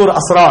 ஹிஃபுதுல்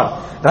அஸ்ரார்,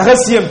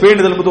 ரகசியம்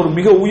பேணுதல் என்பது ஒரு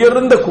மிக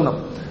உயர்ந்த குணம்.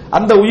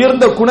 அந்த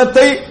உயர்ந்த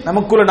குணத்தை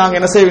நமக்குள்ள நாங்க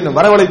என்ன செய்ய வேண்டும்,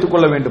 வரவழைத்துக்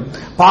கொள்ள வேண்டும்.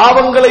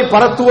 பாவங்களை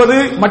பரத்துவது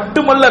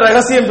மட்டுமல்ல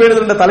ரகசியம்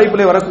பேணுதல் என்ற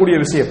தலைப்பிலே வரக்கூடிய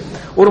விஷயம்.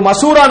 ஒரு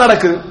மசூரா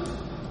நடக்குது,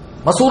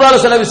 மசூரால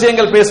சில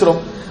விஷயங்கள்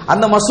பேசுறோம்.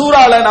 அந்த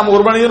மசூரால நாம்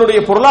ஒரு மனிதனுடைய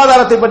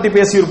பொருளாதாரத்தை பற்றி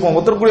பேசியிருப்போம்,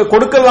 ஒருத்தருக்குரிய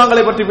கொடுக்கல்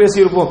வாங்கலை பற்றி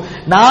பேசியிருப்போம்,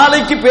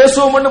 நாளைக்கு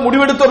பேசுவோம் என்று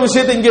முடிவெடுத்த ஒரு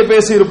விஷயத்தை இங்கே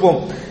பேசியிருப்போம்.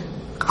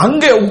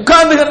 அங்கே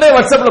உட்கார்ந்து கண்டே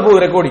வாட்ஸ்அப்ல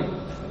போகுது ரெக்கார்டிங்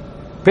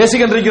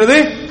பேசிக்கின்றிருக்கிறது,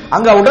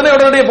 அங்க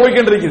உடனடியே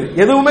போய்கின்றிருக்குது,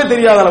 எதுவுமே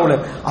தெரியாத அளவுல.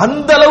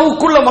 அந்த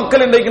அளவுக்குள்ள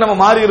மக்கள் இன்றைக்கு நம்ம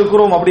மாறி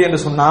இருக்கிறோம். அப்படி என்று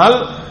சொன்னால்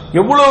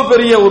எவ்வளவு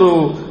பெரிய ஒரு,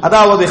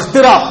 அதாவது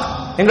இஹ்திரா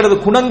எங்களது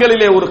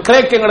குணங்களிலே ஒரு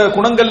கிரேக் எங்களது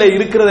குணங்களிலே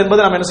இருக்கிறது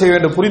என்பதை நாம் என்ன செய்ய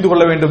வேண்டும், புரிந்து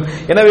கொள்ள வேண்டும்.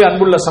 எனவே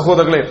அன்புள்ள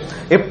சகோதரர்களே,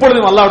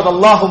 எப்பொழுதும்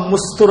அல்லாஹ்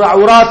முஸ்துர்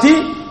அவுராதி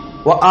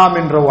வ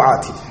ஆமின்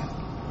ரவாதி,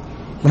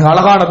 மிக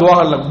அழகான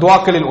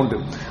துஆக்களில் உண்டு.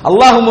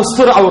 அல்லாஹ்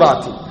முஸ்துர்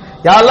அவுராதி,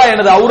 யா அல்லாஹ்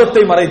எனது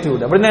அவுரத்தை மறைத்து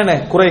விடு, அப்படின்னா என்ன,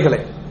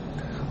 குறைகளை.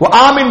 வ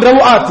ஆமின்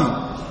ரவாதி,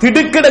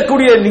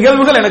 திடுக்கிடக்கூடிய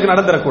நிகழ்வுகள் எனக்கு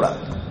நடந்துடக்கூடாது,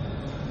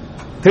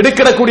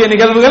 திடுக்கிடக்கூடிய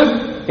நிகழ்வுகள்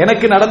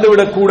எனக்கு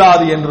நடந்துவிடக்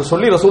கூடாது என்று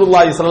சொல்லி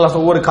ரசூலுல்லாஹி ஸல்லல்லாஹு அலைஹி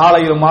வஸல்லம் ஒவ்வொரு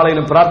காலையிலும்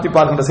மாலையிலும்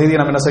பிரார்த்திப்பார்க்கின்ற செய்தியை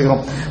நாம் என்ன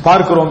செய்கிறோம்,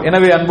 பார்க்கிறோம்.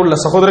 எனவே அன்புள்ள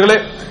சகோதரர்களே,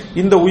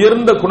 இந்த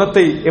உயர்ந்த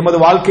குணத்தை எமது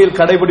வாழ்க்கையில்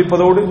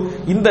கடைபிடிப்பதோடு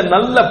இந்த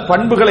நல்ல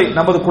பண்புகளை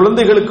நமது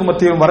குழந்தைகளுக்கு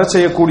மத்தியிலும் வர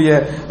செய்யக்கூடிய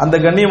அந்த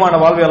கண்ணியமான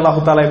வாழ்வை அல்லாஹ்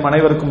தஆலா நம்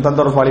அனைவருக்கும்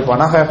தந்தருள்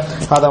பாலிப்பானாக.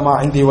 ஹாதா மா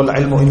இன்தி வல்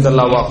இல்மு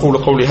இன்தல்லாஹ் வ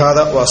அகூலு கௌலி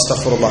ஹாதா வ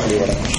அஸ்தக்ஃபிருல்லாஹ் லி வ லக்கும்.